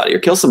somebody or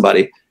kill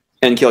somebody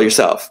and kill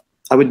yourself.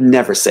 I would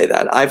never say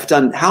that. I've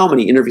done, how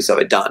many interviews have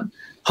I done?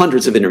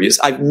 Hundreds of interviews.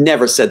 I've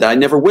never said that. I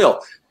never will.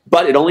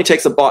 But it only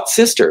takes a bought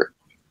sister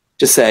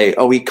to say,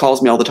 oh, he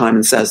calls me all the time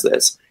and says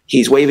this.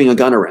 He's waving a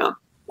gun around.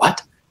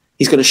 What?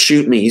 He's going to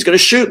shoot me. He's going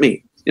to shoot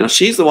me.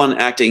 She's the one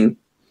acting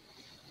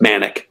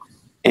manic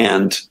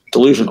and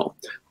delusional,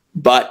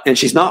 and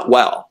she's not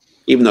well,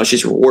 even though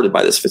she's rewarded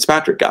by this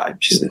Fitzpatrick guy.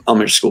 She's an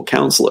elementary school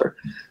counselor,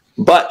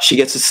 but she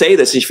gets to say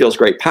this and she feels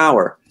great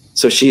power.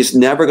 So she's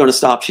never going to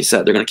stop. She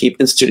said they're going to keep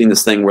instituting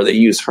this thing where they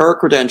use her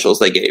credentials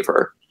they gave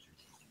her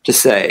to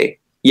say,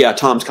 yeah,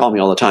 Tom's calling me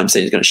all the time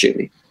saying he's going to shoot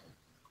me.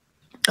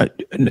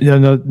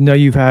 Now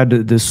you've had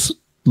this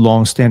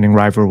long-standing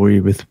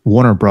rivalry with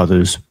Warner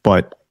Brothers,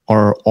 but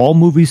are all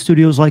movie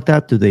studios like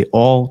that? Do they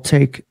all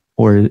take,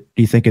 or do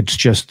you think it's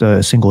just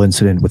a single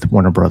incident with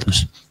Warner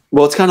Brothers?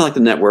 Well, it's kind of like the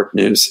network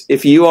news.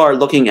 If you are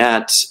looking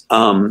at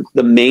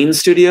the main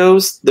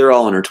studios, they're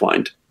all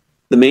intertwined.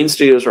 The main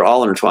studios are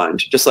all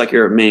intertwined, just like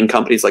your main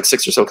companies, like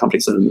 6 or so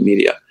companies in the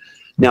media.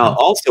 Now,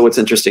 also what's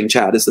interesting,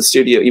 Chad, is the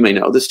studio, you may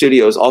know, the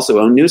studios also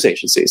own news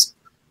agencies.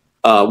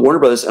 Warner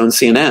Brothers owns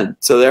CNN.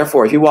 So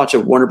therefore, if you watch a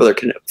Warner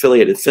Brothers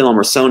affiliated film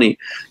or Sony,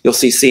 you'll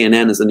see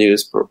CNN as the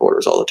news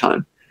reporters all the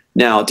time.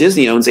 Now,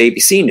 Disney owns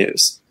ABC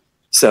News.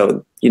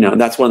 So,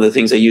 that's one of the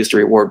things I used to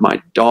reward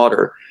my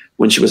daughter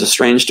when she was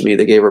estranged to me.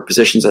 They gave her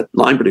positions as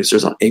line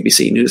producers on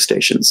ABC news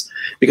stations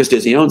because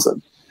Disney owns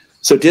them.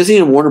 So Disney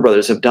and Warner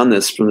Brothers have done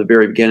this from the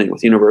very beginning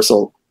with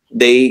Universal.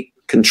 They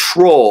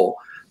control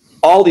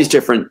all these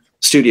different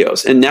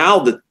studios. And now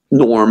the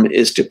norm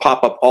is to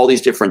pop up all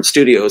these different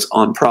studios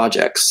on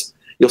projects.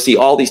 You'll see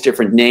all these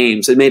different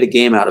names. They made a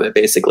game out of it,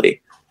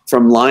 basically,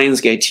 from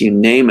Lionsgate to you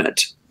name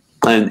it.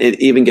 And it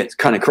even gets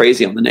kind of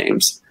crazy on the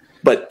names.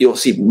 But you'll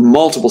see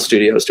multiple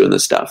studios doing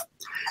this stuff.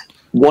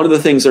 One of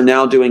the things they're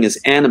now doing is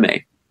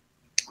anime.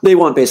 They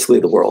want basically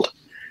the world.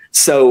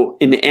 So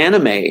in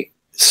anime,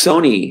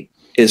 Sony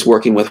is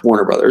working with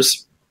Warner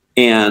Brothers.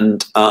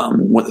 And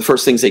one of the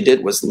first things they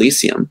did was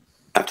Elysium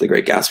after The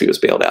Great Gatsby was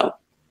bailed out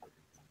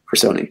for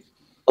Sony.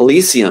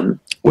 Elysium.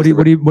 What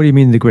do you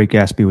mean The Great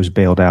Gatsby was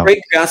bailed out?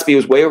 Great Gatsby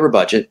was way over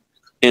budget.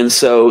 And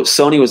so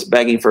Sony was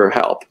begging for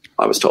help,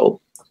 I was told.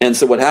 And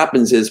so what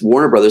happens is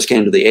Warner Brothers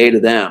came to the aid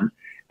of them,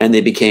 and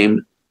they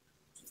became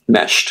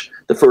meshed.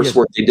 The first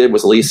work they did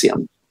was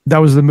Elysium. That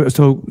was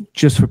so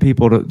just for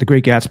people, The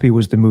Great Gatsby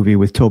was the movie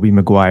with Tobey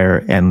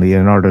Maguire and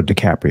Leonardo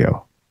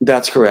DiCaprio.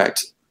 That's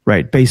correct.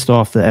 Right, based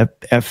off the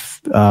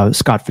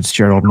Scott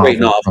Fitzgerald novel. Great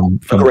novel.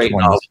 From great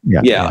novel.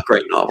 Yeah,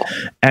 great novel.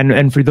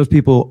 And for those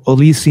people,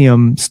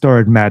 Elysium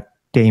starred Matt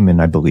Damon,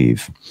 I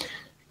believe.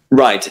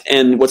 Right.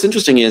 And what's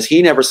interesting is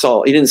he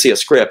didn't see a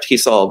script. He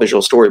saw a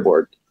visual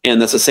storyboard. And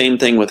that's the same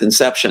thing with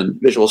Inception,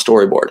 visual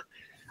storyboard.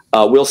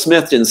 Will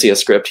Smith didn't see a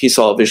script. He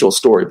saw a visual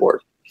storyboard.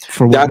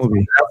 For what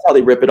movie? That's how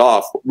they rip it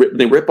off.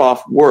 They rip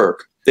off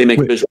work. They make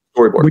a visual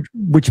storyboard.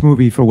 Which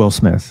movie for Will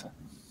Smith?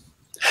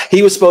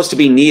 He was supposed to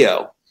be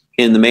Neo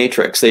in The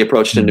Matrix. They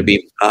approached him to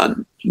be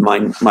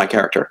my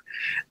character.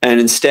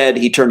 And instead,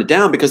 he turned it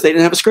down because they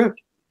didn't have a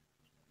script.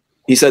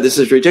 He said, this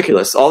is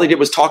ridiculous. All they did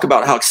was talk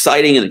about how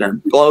exciting and they're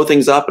going to blow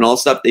things up and all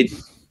this stuff. He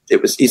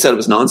said it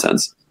was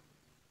nonsense.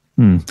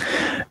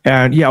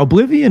 And yeah,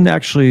 Oblivion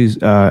actually,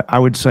 I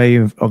would say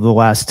of the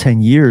last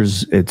 10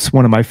 years, it's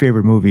one of my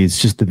favorite movies.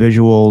 Just the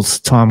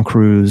visuals, Tom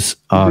Cruise,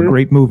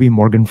 great movie,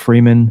 Morgan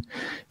Freeman.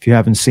 If you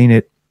haven't seen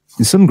it,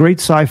 there's some great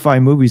sci-fi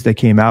movies that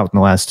came out in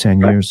the last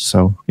 10 years.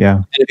 So yeah.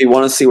 And if you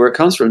want to see where it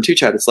comes from too,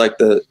 Chad, it's like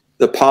the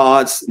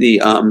pods, the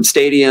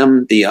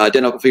stadium, the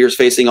identical figures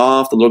facing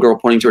off, the little girl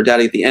pointing to her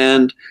daddy at the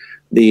end.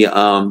 The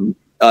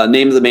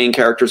name of the main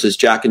characters is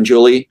Jack and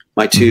Julie,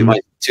 my two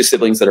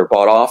siblings that are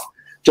bought off.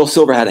 Joel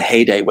Silver had a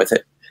heyday with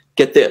it.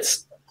 Get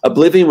this.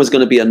 Oblivion was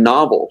going to be a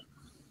novel,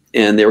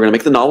 and they were going to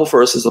make the novel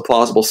first as a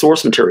plausible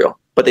source material.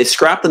 But they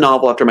scrapped the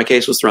novel after my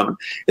case was thrown.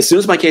 As soon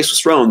as my case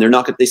was thrown,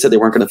 they said they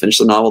weren't going to finish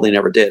the novel. They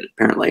never did,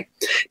 apparently.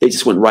 They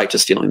just went right to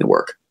stealing the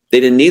work. They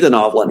didn't need the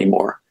novel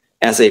anymore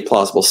as a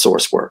plausible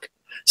source work.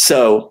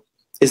 So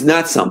isn't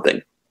that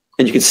something?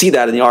 And you can see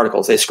that in the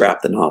articles. They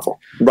scrapped the novel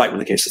right when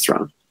the case was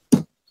thrown.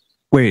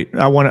 Wait,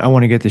 I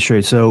want to get this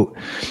straight. So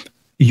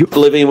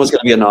Oblivion was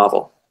going to be a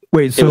novel.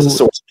 Wait,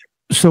 so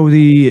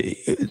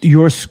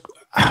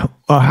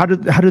how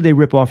did they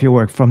rip off your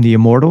work from the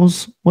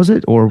Immortals? Was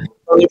it or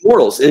the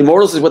Immortals?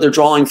 Immortals is what they're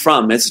drawing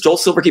from. As Joel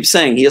Silver keeps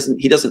saying,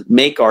 he doesn't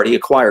make art; he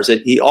acquires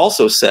it. He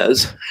also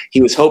says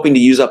he was hoping to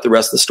use up the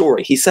rest of the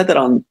story. He said that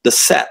on the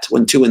set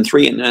when 2 and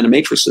 3 and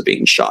Animatrix was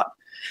being shot.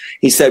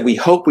 He said, "We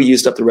hope we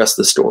used up the rest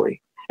of the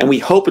story, and we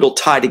hope it'll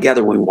tie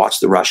together when we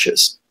watch the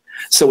rushes."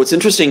 So what's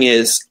interesting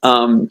is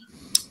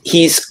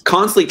he's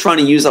constantly trying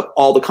to use up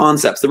all the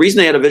concepts. The reason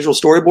they had a visual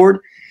storyboard,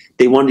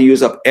 they wanted to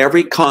use up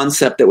every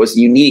concept that was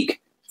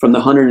unique from the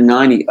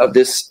 190 of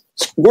this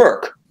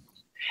work.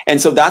 And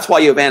so that's why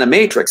you have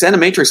Animatrix.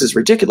 Animatrix is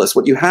ridiculous.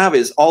 What you have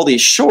is all these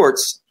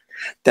shorts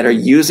that are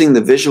using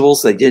the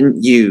visuals they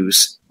didn't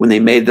use when they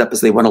made it up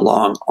as they went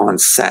along on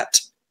set.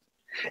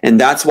 And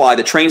that's why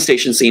the train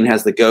station scene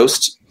has the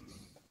ghost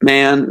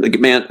man,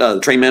 the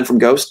train man from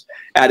Ghost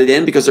added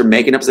in, because they're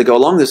making up as they go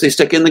along. They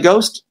stick in the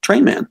ghost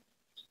train man.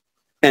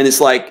 And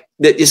it's like,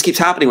 it just keeps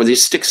happening where they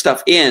stick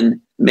stuff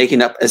in,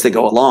 making up as they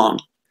go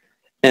along.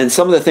 And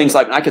some of the things,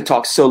 like, I could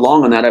talk so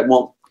long on that, I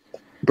won't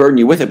burden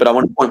you with it, but I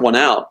want to point one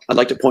out. I'd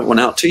like to point one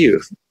out to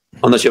you,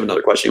 unless you have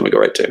another question you want to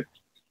go right to.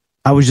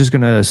 I was just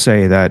going to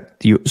say that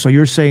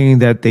you're saying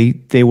that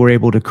they were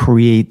able to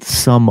create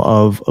some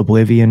of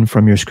Oblivion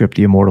from your script,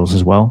 The Immortals,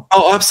 as well?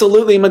 Oh,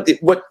 absolutely.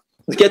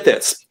 Get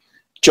this.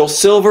 Joel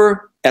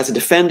Silver, as a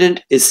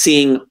defendant, is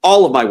seeing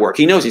all of my work.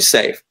 He knows he's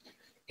safe.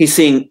 He's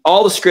seeing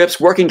all the scripts,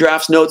 working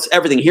drafts, notes,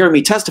 everything, hearing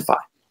me testify.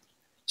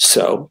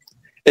 So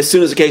as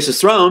soon as the case is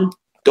thrown,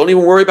 don't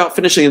even worry about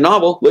finishing the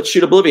novel. Let's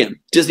shoot Oblivion.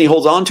 Disney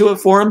holds on to it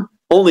for him,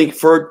 only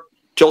for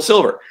Joel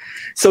Silver.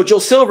 So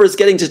Joel Silver is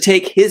getting to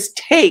take his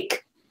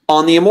take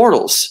on the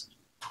Immortals,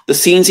 the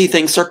scenes he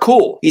thinks are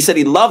cool. He said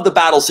he loved the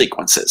battle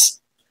sequences.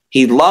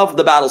 And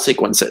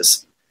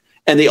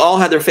they all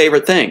had their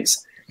favorite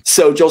things.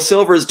 So Joel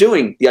Silver is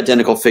doing the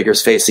identical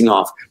figures facing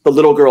off, the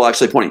little girl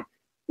actually pointing.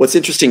 What's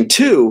interesting,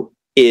 too,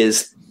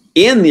 is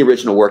in the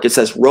original work, it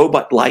says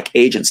robot-like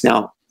agents.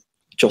 Now,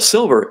 Joel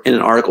Silver, in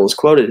an article, is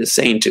quoted as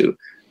saying to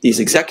these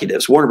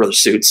executives, Warner Brothers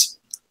suits,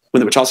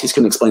 when the Wachowskis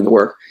couldn't explain the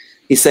work,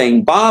 he's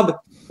saying, Bob,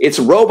 it's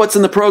robots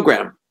in the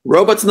program.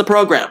 Robots in the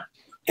program.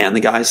 And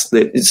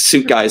the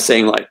suit guy is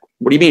saying, like,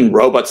 what do you mean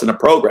robots in a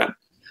program?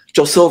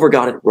 Joel Silver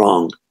got it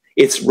wrong.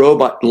 It's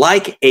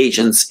robot-like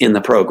agents in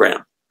the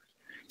program.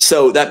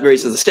 So that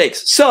raises the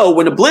stakes. So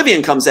when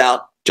Oblivion comes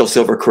out, Joel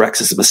Silver corrects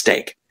his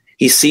mistake.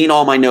 He's seen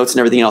all my notes and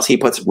everything else. He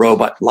puts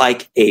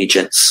robot-like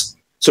agents.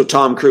 So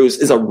Tom Cruise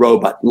is a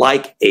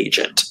robot-like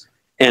agent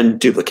and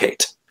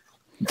duplicate.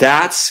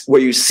 That's where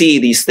you see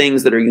these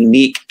things that are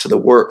unique to the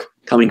work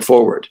coming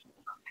forward.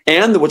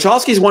 And the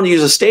Wachowskis wanted to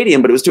use a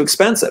stadium, but it was too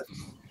expensive.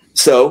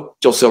 So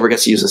Joel Silver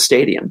gets to use a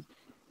stadium.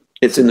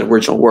 It's in the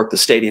original work. The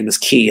stadium is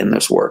key in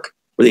this work,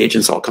 where the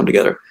agents all come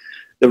together.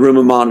 The room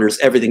of monitors,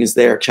 everything is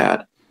there,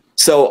 Chad.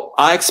 So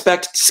I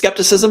expect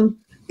skepticism,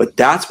 but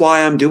that's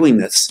why I'm doing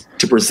this,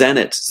 to present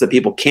it so that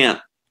people can't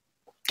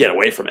get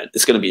away from it.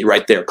 It's going to be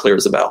right there, clear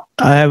as a bell.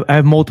 I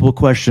have multiple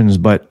questions,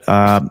 but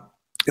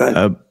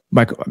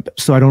Michael,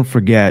 so I don't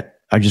forget,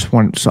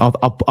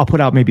 I'll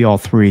put out maybe all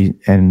three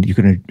and you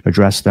can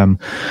address them.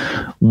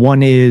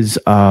 One is,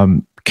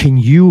 can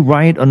you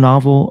write a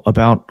novel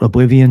about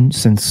Oblivion,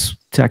 since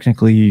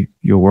technically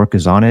your work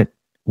is on it?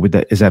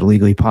 Is that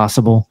legally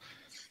possible?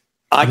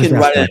 I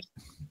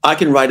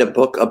can write a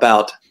book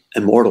about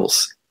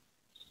Immortals.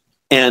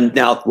 And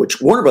now,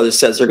 which Warner Brothers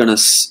says they're going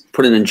to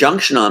put an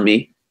injunction on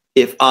me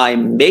if I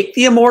make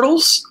the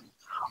Immortals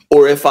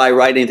or if I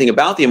write anything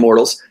about the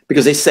Immortals,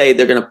 because they say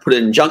they're going to put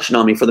an injunction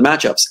on me for the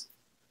matchups.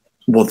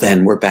 Well,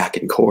 then we're back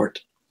in court.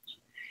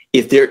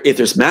 If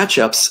there's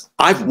matchups,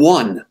 I've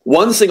won.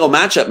 One single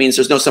matchup means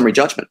there's no summary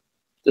judgment.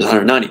 There's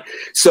 190.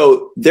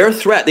 So their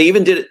threat, they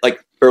even did it,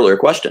 like earlier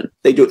question,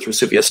 they do it through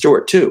Sophia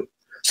Stewart too.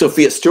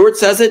 Sophia Stewart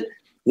says it,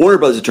 Warner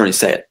Brothers attorneys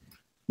say it.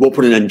 We'll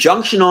put an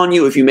injunction on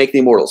you if you make the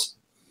Immortals.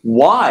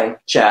 Why,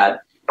 Chad,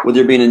 would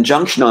there be an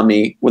injunction on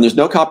me when there's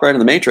no copyright on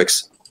the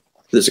Matrix?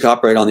 There's a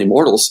copyright on the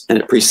Immortals, and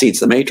it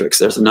precedes the Matrix.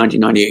 There's a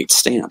 1998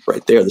 stamp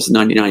right there. There's a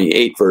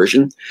 1998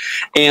 version.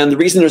 And the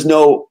reason there's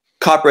no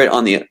copyright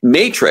on the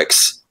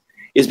Matrix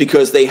is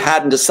because they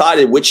hadn't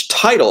decided which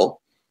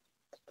title,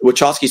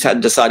 Wachowskis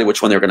hadn't decided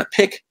which one they were going to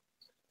pick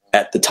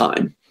at the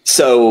time.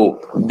 So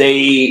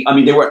they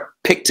weren't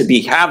picked to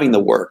be having the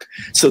work,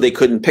 so they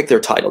couldn't pick their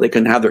title. They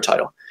couldn't have their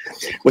title.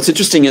 What's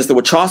interesting is the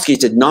Wachowskis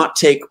did not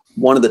take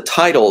one of the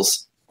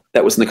titles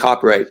that was in the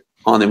copyright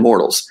on the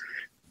Immortals.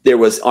 There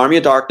was Army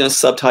of Darkness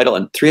subtitle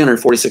and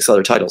 346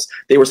 other titles.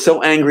 They were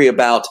so angry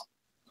about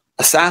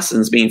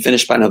Assassins being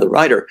finished by another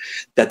writer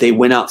that they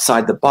went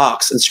outside the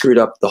box and screwed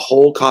up the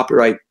whole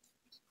copyright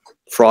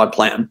fraud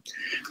plan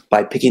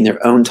by picking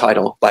their own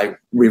title, by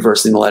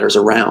reversing the letters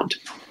around.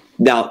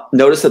 Now,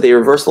 notice that they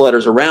reverse the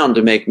letters around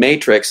to make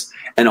Matrix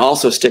and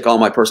also stick all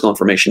my personal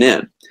information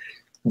in.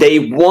 They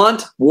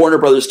want Warner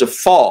Brothers to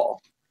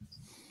fall,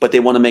 but they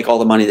want to make all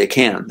the money they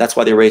can. That's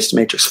why they raced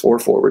Matrix 4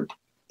 forward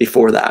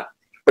before that.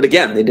 But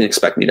again, they didn't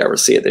expect me to ever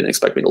see it. They didn't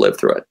expect me to live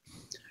through it.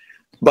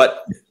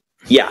 But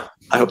yeah,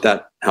 I hope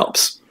that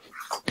helps.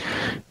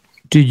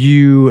 Did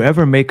you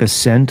ever make a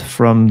cent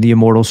from the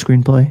Immortal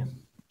screenplay?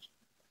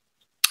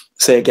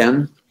 Say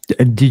again?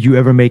 Did you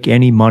ever make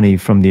any money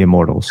from the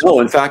Immortals? No,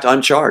 in fact,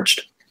 I'm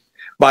charged.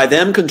 By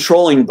them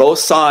controlling both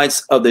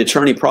sides of the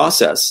attorney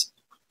process,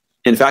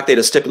 in fact, they had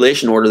a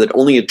stipulation order that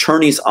only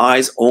attorneys'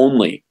 eyes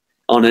only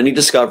on any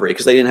discovery,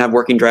 because they didn't have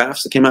working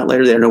drafts that came out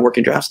later. They had no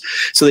working drafts.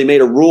 So they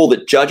made a rule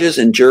that judges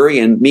and jury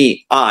and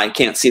I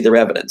can't see their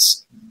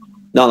evidence.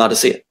 Not allowed to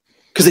see it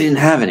because they didn't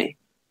have any.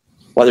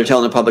 While they're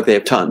telling the public they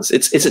have tons.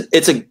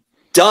 It's a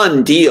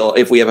done deal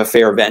if we have a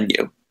fair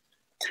venue.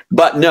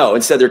 But no,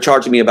 instead they're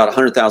charging me about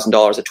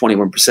 $100,000 at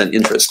 21%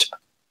 interest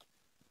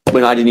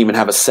when I didn't even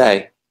have a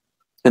say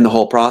in the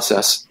whole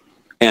process.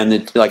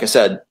 And like I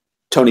said,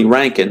 Tony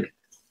Rankin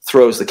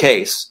throws the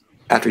case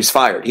after he's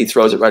fired. He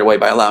throws it right away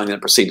by allowing them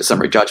to proceed to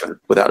summary judgment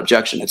without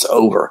objection. It's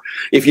over.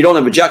 If you don't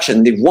have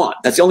objection, they've won.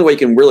 That's the only way you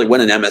can really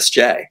win an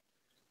MSJ,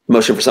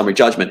 motion for summary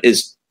judgment,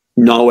 is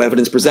no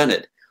evidence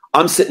presented.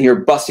 I'm sitting here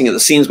busting at the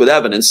seams with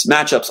evidence,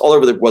 matchups all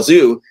over the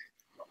wazoo.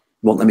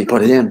 Won't let me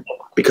put it in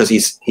because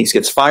he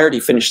gets fired. He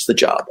finishes the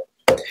job.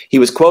 He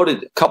was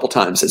quoted a couple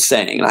times as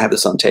saying, and I have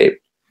this on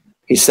tape,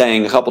 he's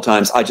saying a couple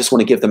times, I just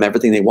want to give them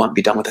everything they want and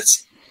be done with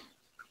it.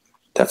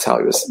 That's how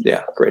he was.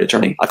 Yeah, great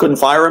attorney. I couldn't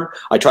fire him.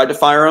 I tried to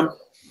fire him.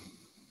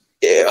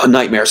 A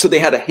nightmare. So they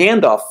had a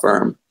handoff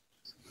firm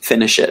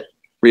finish it,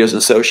 Rios and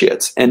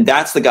Associates. And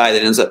that's the guy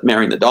that ends up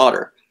marrying the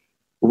daughter.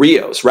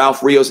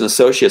 Ralph Rios and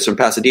Associates from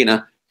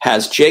Pasadena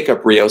has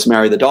Jacob Rios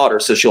marry the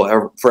daughter, so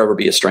she'll forever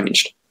be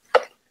estranged.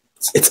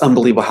 It's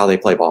unbelievable how they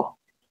play ball.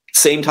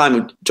 Same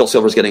time Joel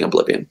Silver's getting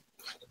Oblivion.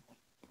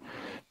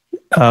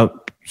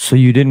 So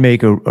you didn't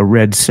make a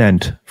red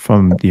cent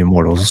from the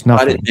Immortals? It's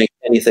nothing. I didn't make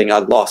anything. I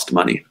lost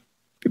money.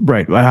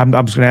 Right. I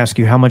was going to ask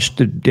you, how much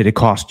did it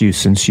cost you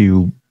since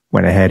you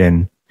went ahead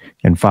and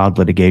filed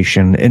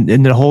litigation?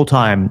 And the whole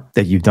time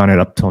that you've done it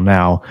up till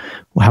now,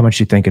 how much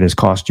do you think it has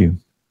cost you?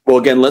 Well,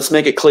 again, let's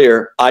make it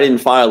clear. I didn't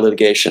file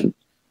litigation.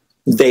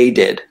 They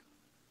did.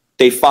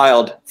 They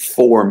filed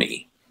for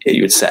me.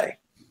 you would say.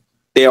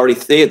 They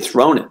had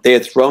thrown it. They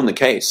had thrown the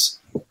case.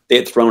 They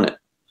had thrown it.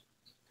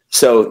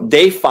 So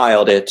they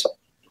filed it,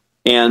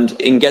 and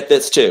get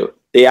this too,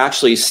 they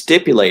actually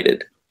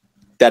stipulated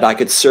that I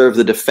could serve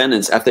the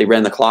defendants after they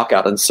ran the clock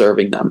out on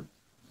serving them.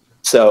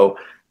 So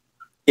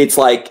it's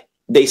like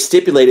they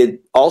stipulated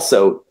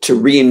also to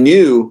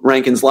renew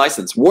Rankin's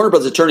license. Warner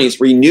Brothers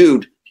attorneys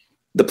renewed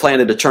the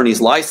Planet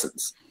attorney's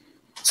license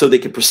so they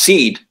could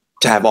proceed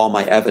to have all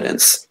my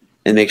evidence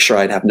and make sure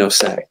I'd have no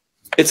say.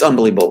 It's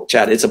unbelievable,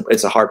 Chad.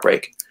 It's a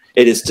heartbreak.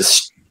 It is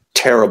just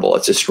terrible.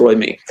 It's destroyed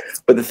me.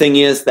 But the thing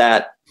is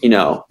that,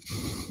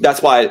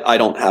 that's why I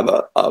don't have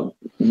a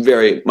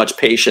very much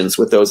patience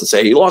with those that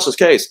say he lost his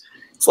case.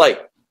 It's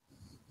like,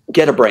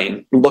 get a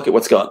brain. Look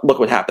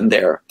what happened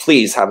there.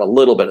 Please have a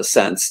little bit of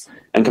sense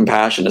and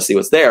compassion to see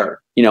what's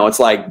there. It's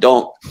like,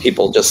 don't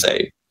people just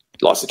say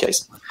lost the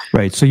case.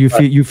 Right. So you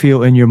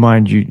feel in your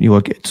mind, you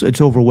look,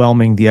 it's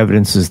overwhelming. The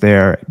evidence is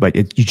there, but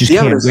you just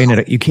can't win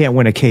it. You can't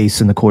win a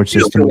case in the court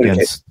system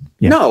against.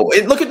 Yeah. No,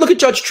 look at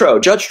Judge Tro.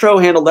 Judge Tro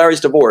handled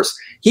Larry's divorce.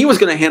 He was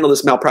going to handle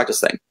this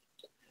malpractice thing.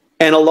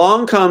 And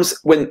along comes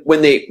when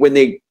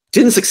they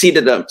didn't succeed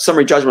at a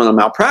summary judgment on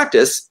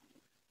malpractice,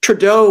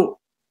 Tro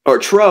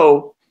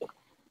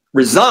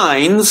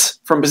resigns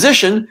from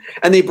position,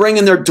 and they bring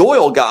in their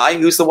Doyle guy,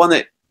 who's the one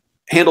that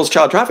handles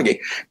child trafficking.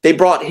 They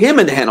brought him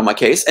in to handle my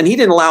case, and he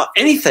didn't allow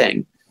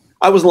anything.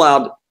 I was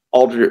allowed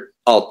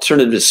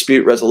alternative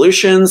dispute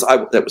resolutions.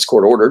 That was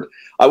court ordered.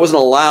 I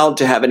wasn't allowed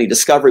to have any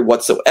discovery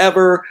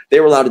whatsoever. They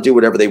were allowed to do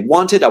whatever they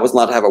wanted. I wasn't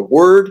allowed to have a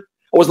word.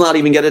 I wasn't allowed to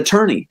even get an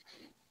attorney.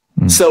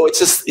 So it's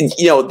just,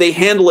 they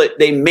handle it.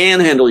 They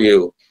manhandle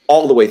you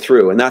all the way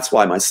through. And that's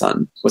why my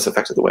son was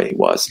affected the way he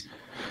was.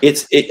 I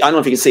don't know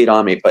if you can see it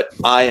on me, but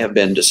I have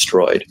been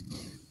destroyed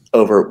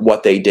over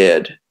what they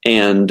did.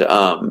 And,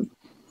 and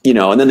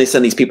then they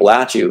send these people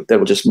at you that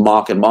will just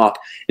mock and mock.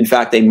 In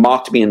fact, they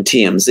mocked me in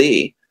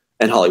TMZ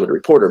and Hollywood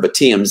Reporter, but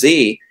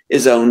TMZ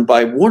is owned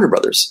by Warner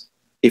Brothers.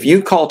 If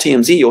you call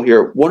TMZ, you'll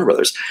hear Warner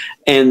Brothers.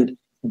 And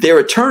their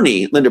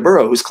attorney, Linda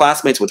Burrow, who's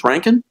classmates with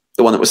Rankin,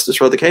 the one that was to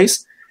throw the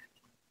case,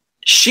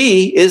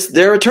 she is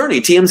their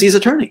attorney, TMZ's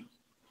attorney.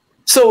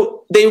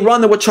 So they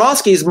run the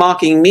Wachowskis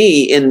mocking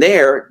me in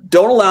there.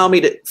 Don't allow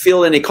me to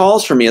field any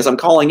calls from me as I'm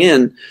calling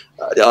in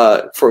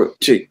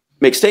to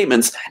make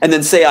statements, and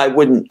then say I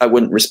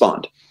wouldn't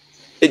respond.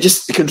 It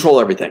just control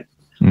everything.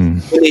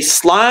 When they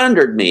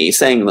slandered me,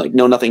 saying like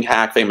 "Know Nothing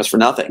hack, famous for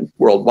nothing"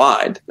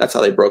 worldwide. That's how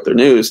they broke their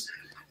news.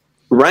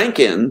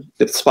 Rankin,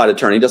 the spot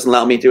attorney, doesn't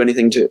allow me to do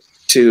anything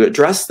to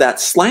address that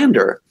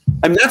slander.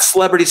 I mean, that's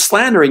celebrity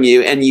slandering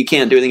you, and you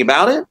can't do anything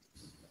about it.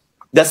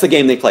 That's the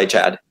game they play,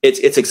 Chad.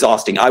 It's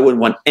exhausting. I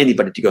wouldn't want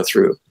anybody to go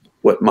through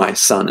what my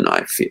son and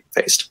I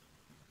faced.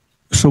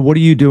 So what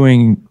are you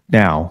doing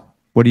now?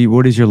 What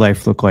does your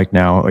life look like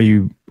now? Are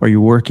you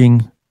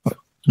working?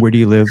 Where do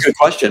you live? Good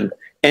question.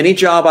 Any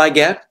job I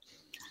get,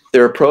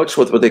 they're approached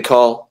with what they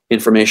call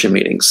information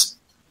meetings.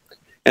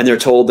 And they're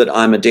told that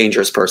I'm a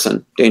dangerous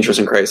person, dangerous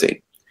and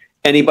crazy.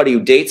 Anybody who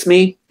dates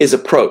me is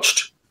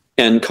approached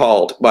and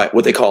called by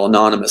what they call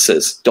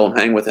anonymouses. Don't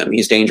hang with him.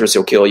 He's dangerous.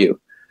 He'll kill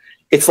you.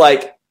 It's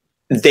like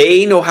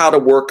they know how to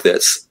work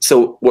this.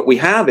 So what we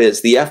have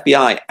is the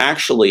FBI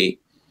actually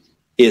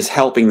is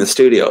helping the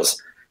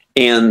studios,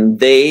 and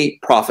they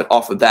profit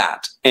off of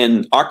that.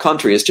 And our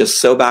country is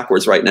just so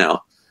backwards right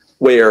now,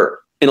 where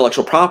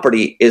intellectual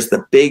property is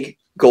the big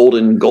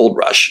golden gold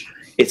rush.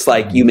 It's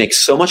like you make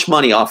so much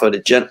money off of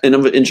an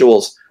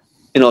individual's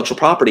intellectual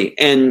property.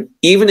 And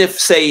even if,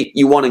 say,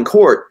 you won in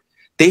court,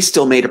 they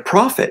still made a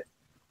profit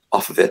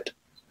off of it.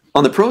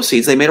 On the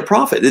proceeds, they made a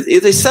profit.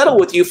 If they settle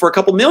with you for a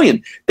couple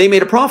million, they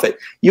made a profit.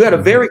 You had a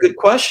very good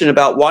question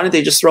about why didn't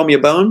they just throw me a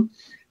bone?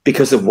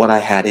 Because of what I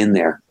had in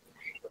there.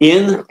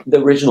 In the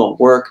original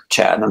work,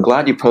 Chad, and I'm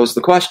glad you posed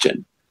the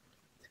question,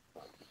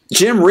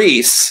 Jim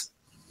Reese,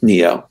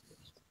 Neo,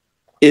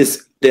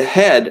 is the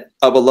head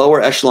of a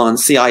lower echelon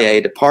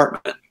CIA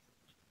department,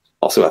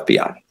 also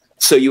FBI.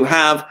 So you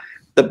have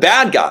the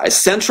bad guys,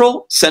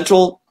 central,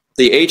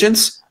 the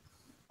agents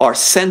are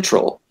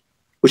central,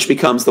 which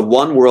becomes the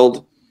one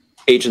world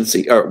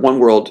agency or one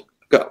world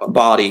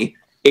body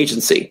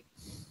agency.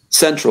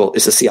 Central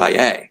is the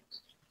CIA.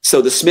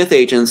 So the Smith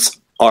agents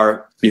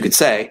are, you could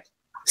say,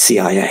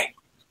 CIA,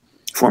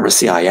 former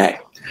CIA.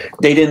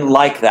 They didn't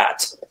like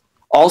that.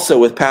 Also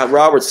with Pat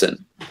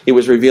Robertson, it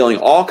was revealing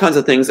all kinds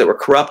of things that were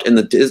corrupt in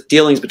the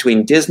dealings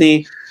between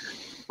Disney,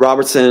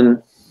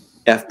 Robertson,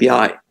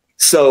 FBI.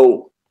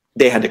 So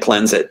they had to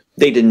cleanse it.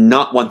 They did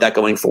not want that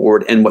going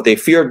forward. And what they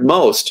feared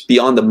most,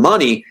 beyond the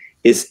money,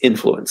 is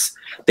influence.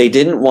 They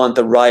didn't want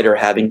the writer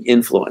having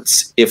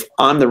influence. If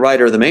I'm the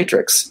writer of The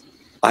Matrix,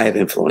 I have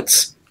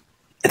influence.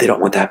 And they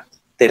don't want that.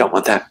 They don't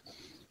want that.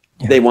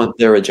 Yeah. They want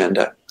their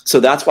agenda. So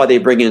that's why they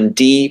bring in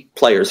D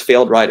players,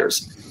 failed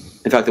writers.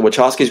 In fact, the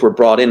Wachowskis were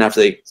brought in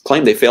after they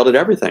claimed they failed at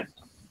everything.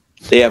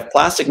 They have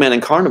Plastic Man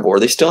and Carnivore.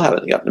 They still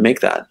haven't gotten to make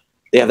that.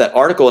 They have that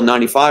article in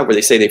 95 where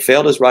they say they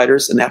failed as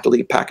writers and they have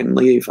to pack and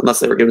leave unless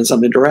they were given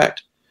something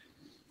direct.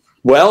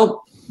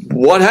 Well,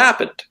 what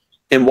happened?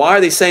 And why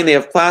are they saying they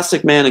have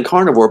Plastic Man and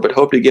Carnivore, but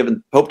hope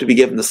to be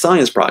given the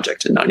Science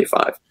Project in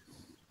 95?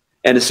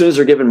 And as soon as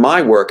they're given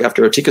my work,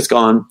 after Otika's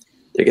gone,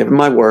 they're given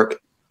my work.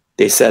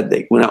 They said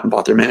they went out and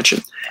bought their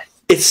mansion.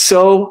 It's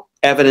so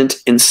evident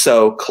and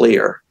so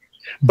clear.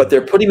 But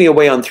they're putting me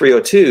away on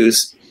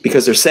 302s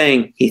because they're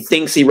saying he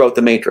thinks he wrote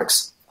The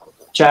Matrix.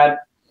 Chad,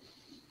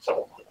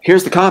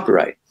 here's the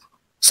copyright.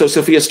 So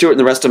Sophia Stewart and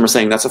the rest of them are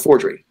saying that's a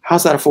forgery.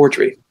 How's that a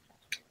forgery?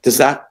 Does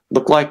that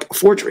look like a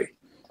forgery?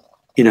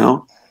 You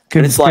know?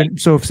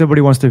 So if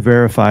somebody wants to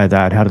verify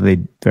that, how do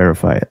they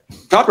verify it?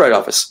 Copyright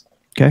Office.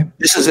 Okay.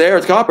 This is there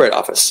at the Copyright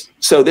Office.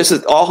 So this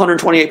is all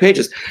 128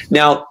 pages.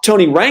 Now,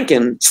 Tony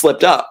Rankin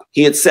slipped up.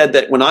 He had said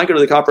that when I go to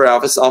the Copyright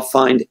Office, I'll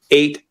find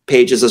 8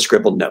 pages of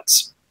scribbled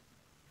notes.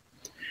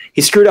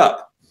 He screwed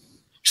up.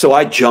 So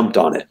I jumped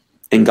on it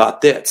and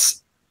got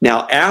this.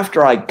 Now,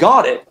 after I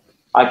got it,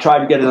 I tried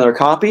to get another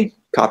copy.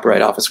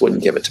 Copyright Office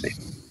wouldn't give it to me.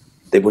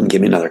 They wouldn't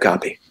give me another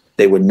copy.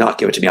 They would not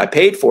give it to me. I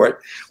paid for it.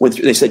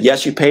 They said,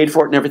 yes, you paid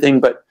for it and everything,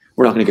 but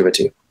we're not going to give it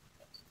to you.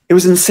 It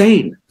was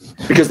insane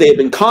because they had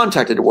been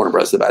contacted at Warner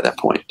Bros. By that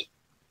point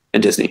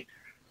and Disney.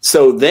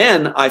 So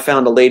then I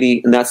found a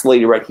lady, and that's the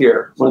lady right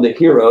here, one of the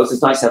heroes.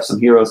 It's nice to have some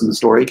heroes in the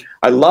story.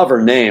 I love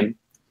her name,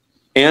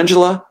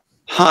 Angela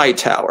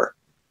Hightower.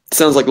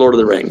 Sounds like Lord of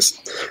the Rings.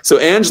 So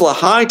Angela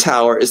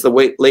Hightower is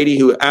the lady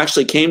who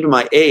actually came to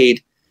my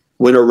aid,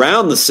 went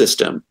around the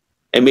system,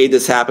 and made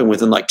this happen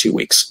within like 2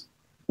 weeks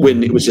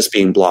when it was just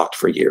being blocked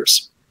for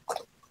years.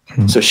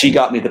 So she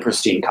got me the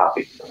pristine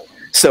copy.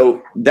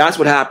 So that's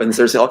what happens.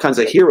 There's all kinds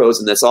of heroes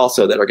in this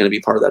also that are going to be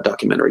part of that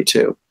documentary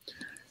too.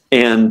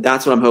 And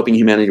that's what I'm hoping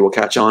humanity will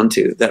catch on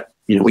to, that,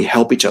 you know, we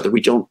help each other. We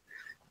don't,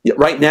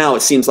 right now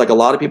it seems like a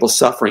lot of people's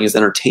suffering is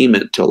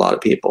entertainment to a lot of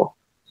people,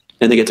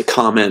 and they get to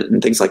comment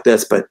and things like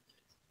this. But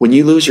when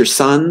you lose your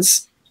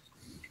sons,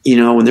 you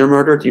know, when they're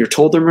murdered, you're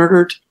told they're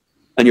murdered,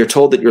 and you're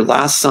told that your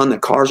last son,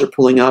 that cars are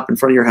pulling up in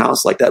front of your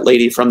house, like that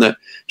lady from the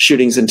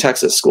shootings in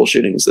Texas, school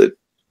shootings, that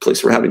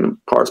police were having the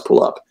cars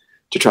pull up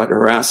to try to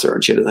harass her,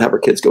 and she had to have her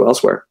kids go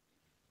elsewhere.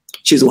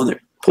 She's the one that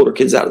pulled her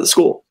kids out of the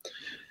school.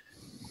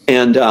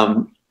 And,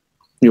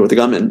 you know, with the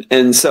gunman.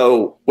 And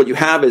so what you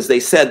have is they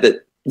said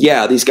that,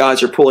 yeah, these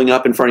guys are pulling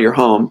up in front of your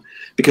home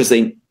because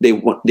they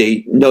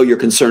know you're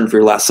concerned for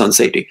your last son's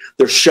safety.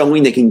 They're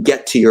showing they can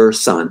get to your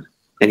son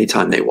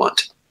anytime they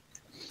want.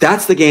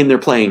 That's the game they're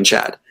playing,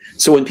 Chad.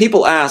 So when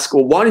people ask,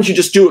 well, why didn't you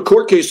just do a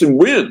court case and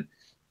win?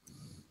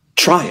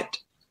 Try it.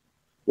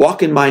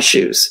 Walk in my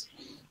shoes.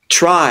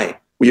 Try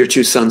where your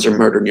 2 sons are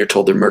murdered and you're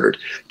told they're murdered.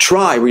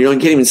 Try where you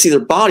can't even see their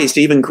bodies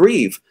to even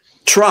grieve.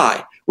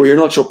 Try where your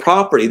intellectual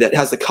property that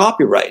has the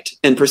copyright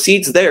and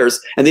precedes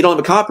theirs, and they don't have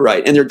a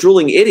copyright, and they're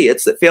drooling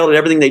idiots that failed at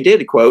everything they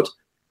did, quote,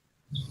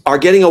 are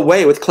getting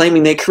away with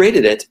claiming they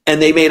created it,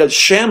 and they made a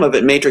sham of it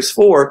in Matrix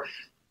 4.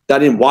 I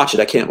didn't watch it.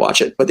 I can't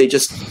watch it. But they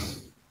just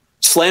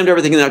slammed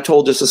everything that I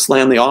told just to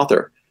slam the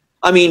author.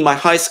 I mean, my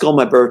high school,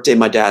 my birthday,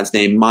 my dad's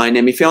name, my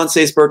name, my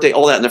fiance's birthday,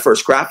 all that in the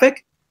first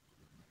graphic.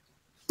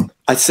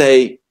 I'd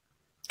say,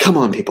 come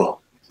on,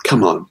 people.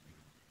 Come on.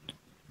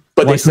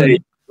 But they say,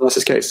 what's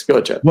his case? Go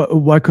ahead, Chad.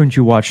 Why couldn't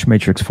you watch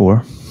Matrix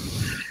 4?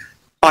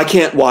 I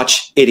can't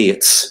watch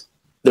idiots,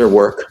 their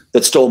work,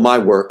 that stole my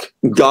work,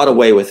 got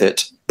away with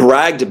it,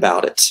 bragged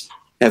about it,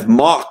 have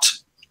mocked,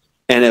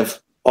 and have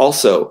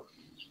also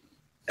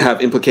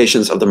have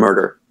implications of the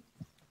murder.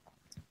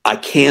 I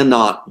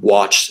cannot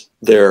watch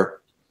their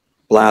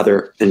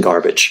blather and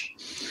garbage.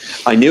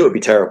 I knew it would be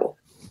terrible.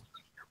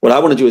 What I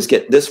want to do is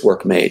get this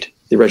work made,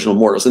 the original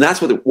Mortals. And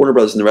that's what the Warner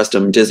Brothers and the rest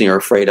of them, Disney, are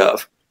afraid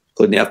of,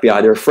 including the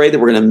FBI. They're afraid that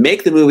we're going to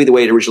make the movie the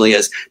way it originally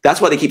is.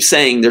 That's why they keep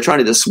saying, they're trying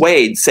to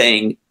dissuade,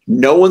 saying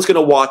no one's going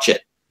to watch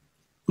it.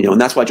 You know,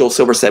 and that's why Joel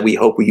Silver said, we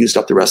hope we used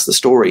up the rest of the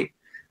story.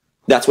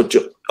 That's what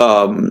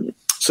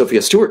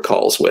Sophia Stewart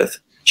calls with.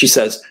 She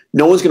says,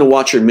 no one's going to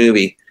watch your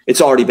movie.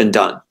 It's already been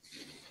done.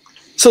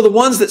 So the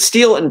ones that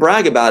steal and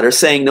brag about it are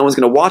saying no one's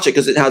going to watch it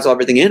because it has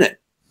everything in it.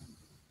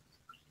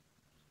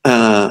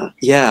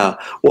 Yeah,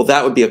 well,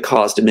 that would be a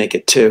cause to make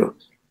it too,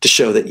 to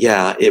show that,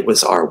 yeah, it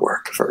was our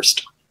work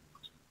first.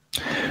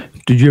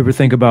 Did you ever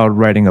think about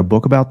writing a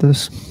book about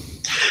this?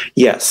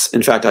 Yes.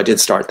 In fact, I did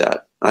start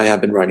that. I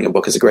have been writing a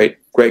book. It's a great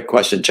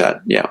question,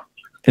 Chad. Yeah.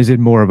 Is it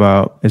more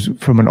about, is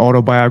from an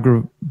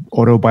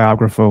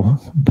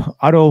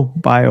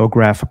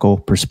autobiographical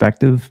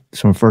perspective,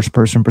 from a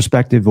first-person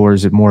perspective, or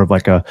is it more of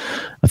like a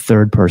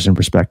third-person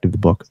perspective, the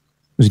book?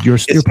 Is it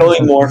it's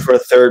going more for a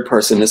third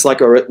person. It's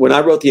like when I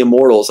wrote The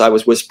Immortals, I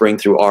was whispering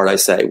through art,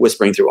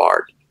 whispering through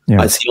art.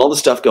 Yeah. I'd seen all the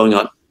stuff going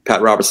on,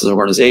 Pat Robertson's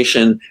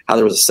organization, how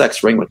there was a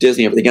sex ring with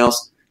Disney, everything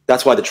else.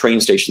 That's why the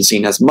train station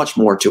scene has much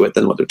more to it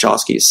than what the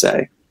Wachowskis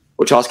say.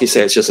 Wachowskis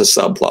say it's just a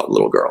subplot,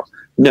 little girl.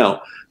 No,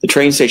 the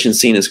train station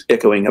scene is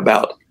echoing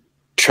about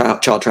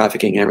child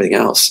trafficking and everything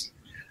else.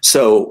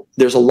 So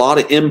there's a lot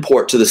of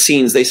import to the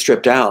scenes they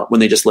stripped out when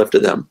they just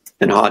lifted them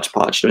and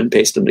hodgepodged them and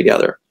pasted them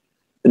together.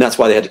 And that's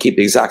why they had to keep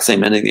the exact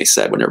same ending they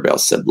said when everybody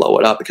else said blow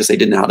it up, because they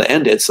didn't know how to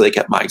end it. So they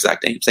kept my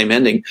exact same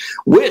ending,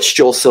 which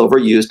Joel Silver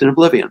used in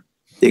Oblivion,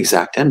 the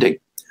exact ending.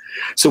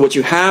 So what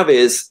you have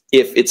is,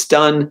 if it's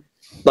done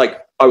like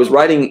I was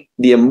writing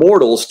the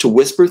immortals to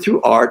whisper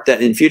through art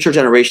that in future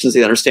generations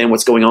they understand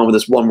what's going on with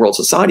this one world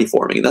society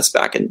forming. And that's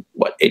back in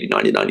 80,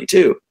 90,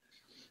 92.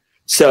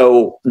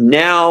 So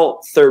now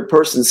third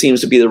person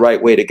seems to be the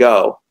right way to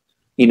go,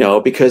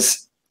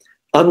 because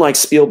unlike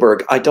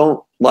Spielberg, I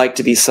don't like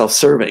to be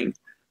self-serving.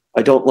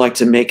 I don't like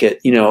to make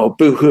it,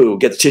 boo-hoo,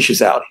 get the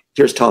tissues out.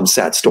 Here's Tom's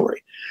sad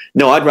story.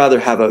 No, I'd rather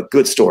have a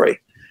good story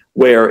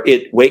where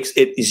it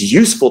is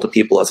useful to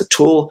people as a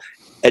tool,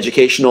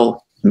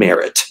 educational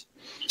merit.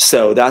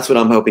 So that's what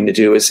I'm hoping to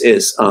do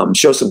is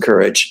show some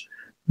courage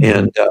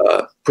and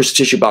push the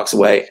tissue box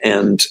away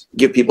and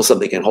give people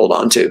something they can hold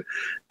on to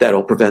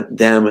that'll prevent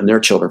them and their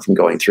children from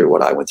going through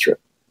what I went through.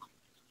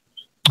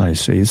 I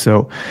see.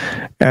 So,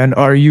 and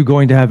are you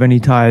going to have any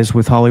ties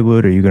with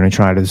Hollywood? Are you going to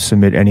try to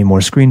submit any more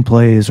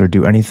screenplays or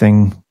do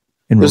anything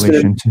in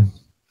relation to?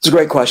 It's a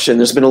great question.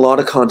 There's been a lot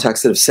of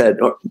contacts that have said,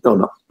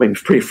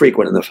 pretty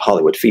frequent in the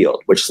Hollywood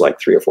field, which is like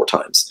 3 or 4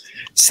 times,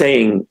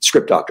 saying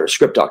script doctor,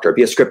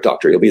 be a script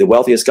doctor. You'll be the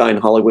wealthiest guy in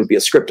Hollywood, be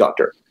a script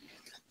doctor.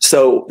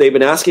 So they've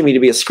been asking me to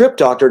be a script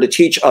doctor to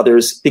teach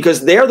others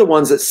because they're the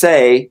ones that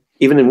say,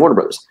 even in Warner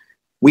Brothers,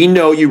 we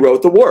know you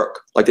wrote the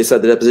work. Like they said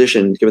in the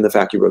deposition, given the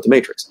fact you wrote The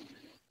Matrix.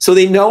 So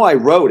they know I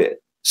wrote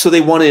it. So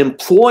they want to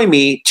employ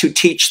me to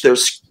teach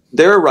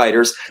their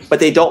writers, but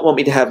they don't want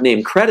me to have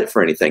name credit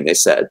for anything, they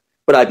said.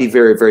 But I'd be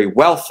very, very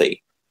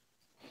wealthy.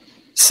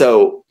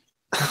 So,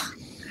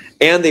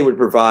 and they would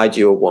provide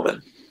you a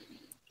woman.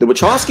 The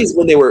Wachowskis,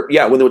 when the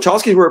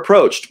Wachowskis were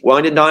approached,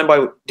 Wine and Dine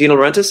by Dino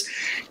Laurentiis,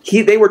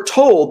 they were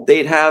told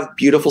they'd have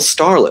beautiful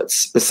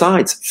starlets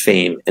besides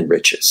fame and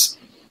riches.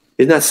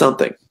 Isn't that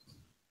something?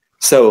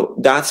 So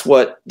that's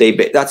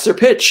that's their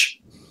pitch.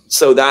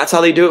 So that's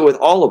how they do it with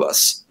all of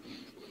us.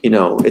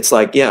 It's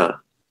like, yeah.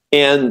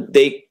 And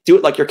they do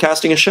it like you're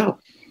casting a show.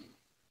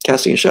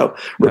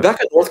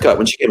 Rebecca Northcutt,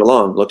 when she came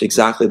along, looked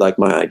exactly like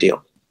my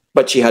ideal,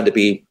 but she had to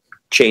be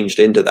changed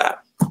into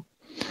that.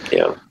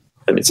 Yeah.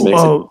 I mean, it's amazing.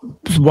 Well,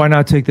 why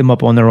not take them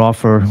up on their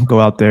offer, go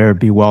out there,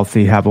 be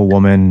wealthy, have a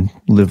woman,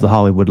 live the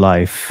Hollywood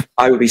life?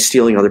 I would be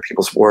stealing other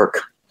people's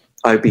work.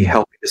 I'd be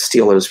helping to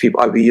steal those people.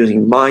 I'd be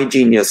using my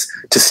genius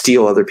to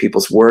steal other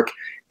people's work,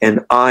 and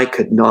I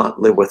could not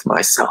live with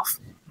myself,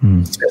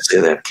 especially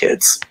if they have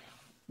kids.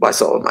 I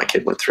saw what my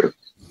kid went through.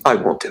 I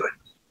won't do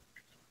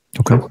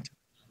it.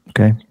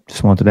 Okay.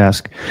 Just wanted to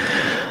ask.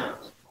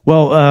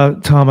 Well,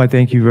 Tom, I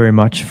thank you very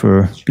much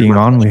for being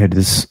on. We had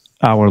this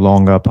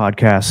hour-long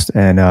podcast,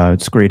 and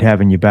it's great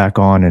having you back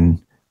on.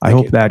 And I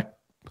hope that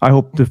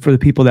for the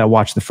people that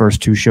watch the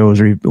first 2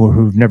 shows or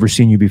who've never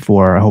seen you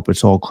before, I hope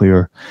it's all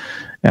clear.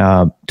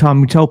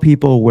 Tom, tell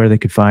people where they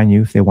could find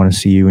you if they want to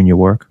see you and your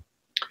work.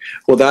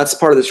 Well, that's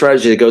part of the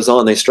strategy that goes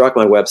on. They struck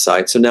my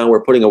website, so now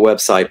we're putting a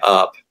website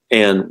up,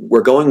 and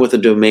we're going with a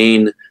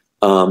domain,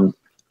 the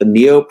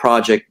Neo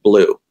Project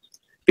Blue.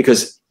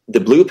 Because the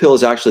blue pill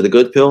is actually the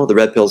good pill, the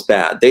red pill is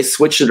bad. They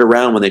switched it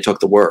around when they took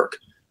the work.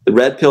 The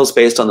red pill is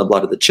based on the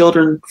blood of the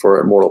children for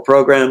a mortal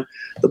program.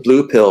 The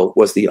blue pill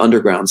was the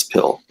underground's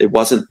pill. It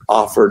wasn't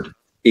offered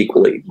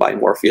equally by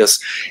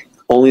Morpheus.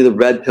 Only the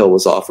red pill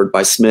was offered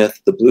by Smith.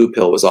 The blue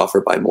pill was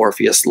offered by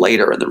Morpheus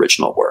later in the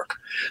original work.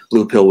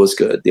 Blue pill was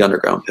good, the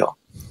underground pill.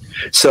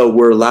 So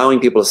we're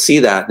allowing people to see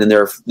that, and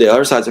the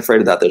other side's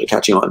afraid of that. They're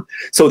catching on.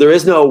 So there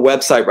is no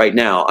website right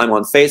now. I'm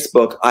on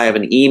Facebook. I have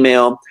an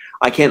email.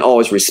 I can't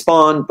always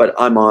respond, but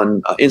I'm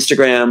on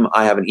Instagram.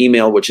 I have an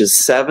email, which is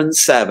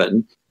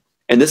 77.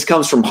 And this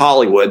comes from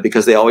Hollywood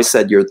because they always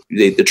said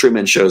the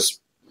Truman Show's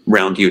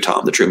around you,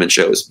 Tom. The Truman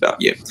Show is about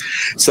you.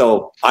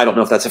 So I don't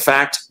know if that's a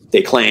fact.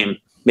 They claim.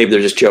 Maybe they're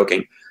just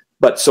joking.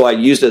 But so I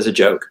used it as a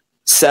joke.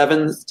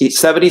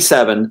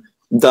 77,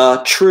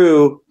 The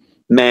True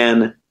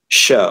Man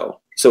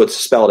Show. So it's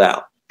spelled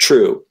out.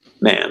 True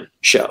Man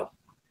Show.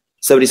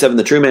 77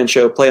 The True Man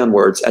Show, play on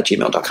words at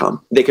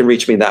gmail.com. They can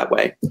reach me that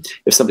way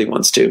if somebody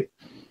wants to.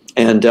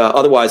 And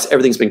otherwise,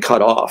 everything's been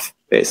cut off,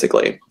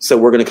 basically. So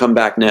we're going to come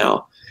back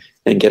now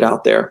and get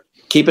out there.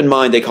 Keep in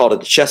mind, they called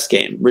it a chess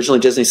game. Originally,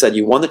 Disney said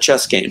you won the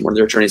chess game. One of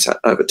their attorneys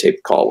have a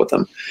tape call with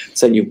them.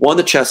 Said you won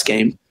the chess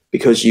game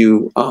because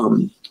you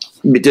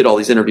did all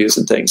these interviews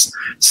and things.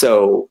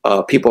 So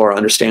people are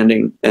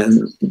understanding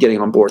and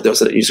getting on board, those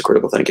that use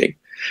critical thinking.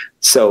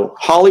 So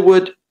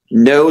Hollywood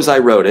knows I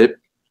wrote it.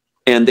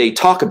 And they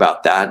talk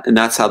about that, and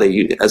that's how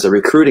they, as a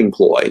recruiting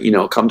ploy,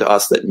 come to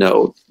us that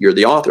know you're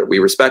the author. We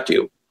respect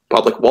you.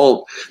 Public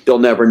won't. They'll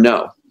never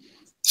know.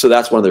 So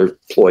that's one of their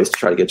ploys to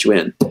try to get you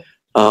in.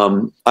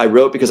 I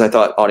wrote because I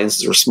thought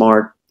audiences were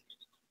smart.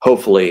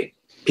 Hopefully,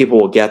 people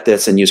will get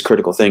this and use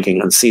critical thinking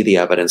and see the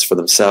evidence for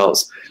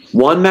themselves.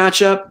 One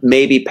matchup,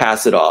 maybe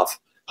pass it off.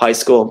 High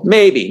school,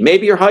 maybe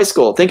your high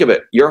school. Think of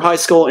it. Your high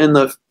school in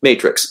the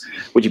Matrix.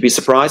 Would you be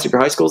surprised if your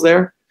high school's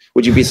there?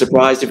 Would you be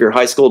surprised if your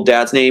high school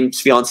dad's name,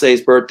 fiance's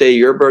birthday,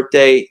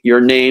 your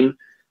name,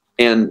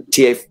 and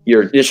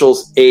your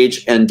initials,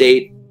 age, and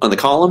date on the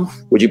column?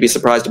 Would you be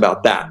surprised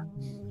about that?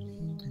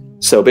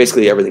 So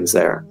basically everything's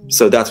there.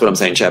 So that's what I'm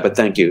saying, Chad. But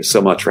thank you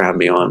so much for having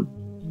me on.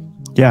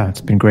 Yeah, it's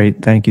been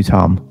great. Thank you,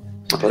 Tom.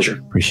 My pleasure.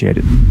 Appreciate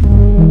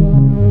it.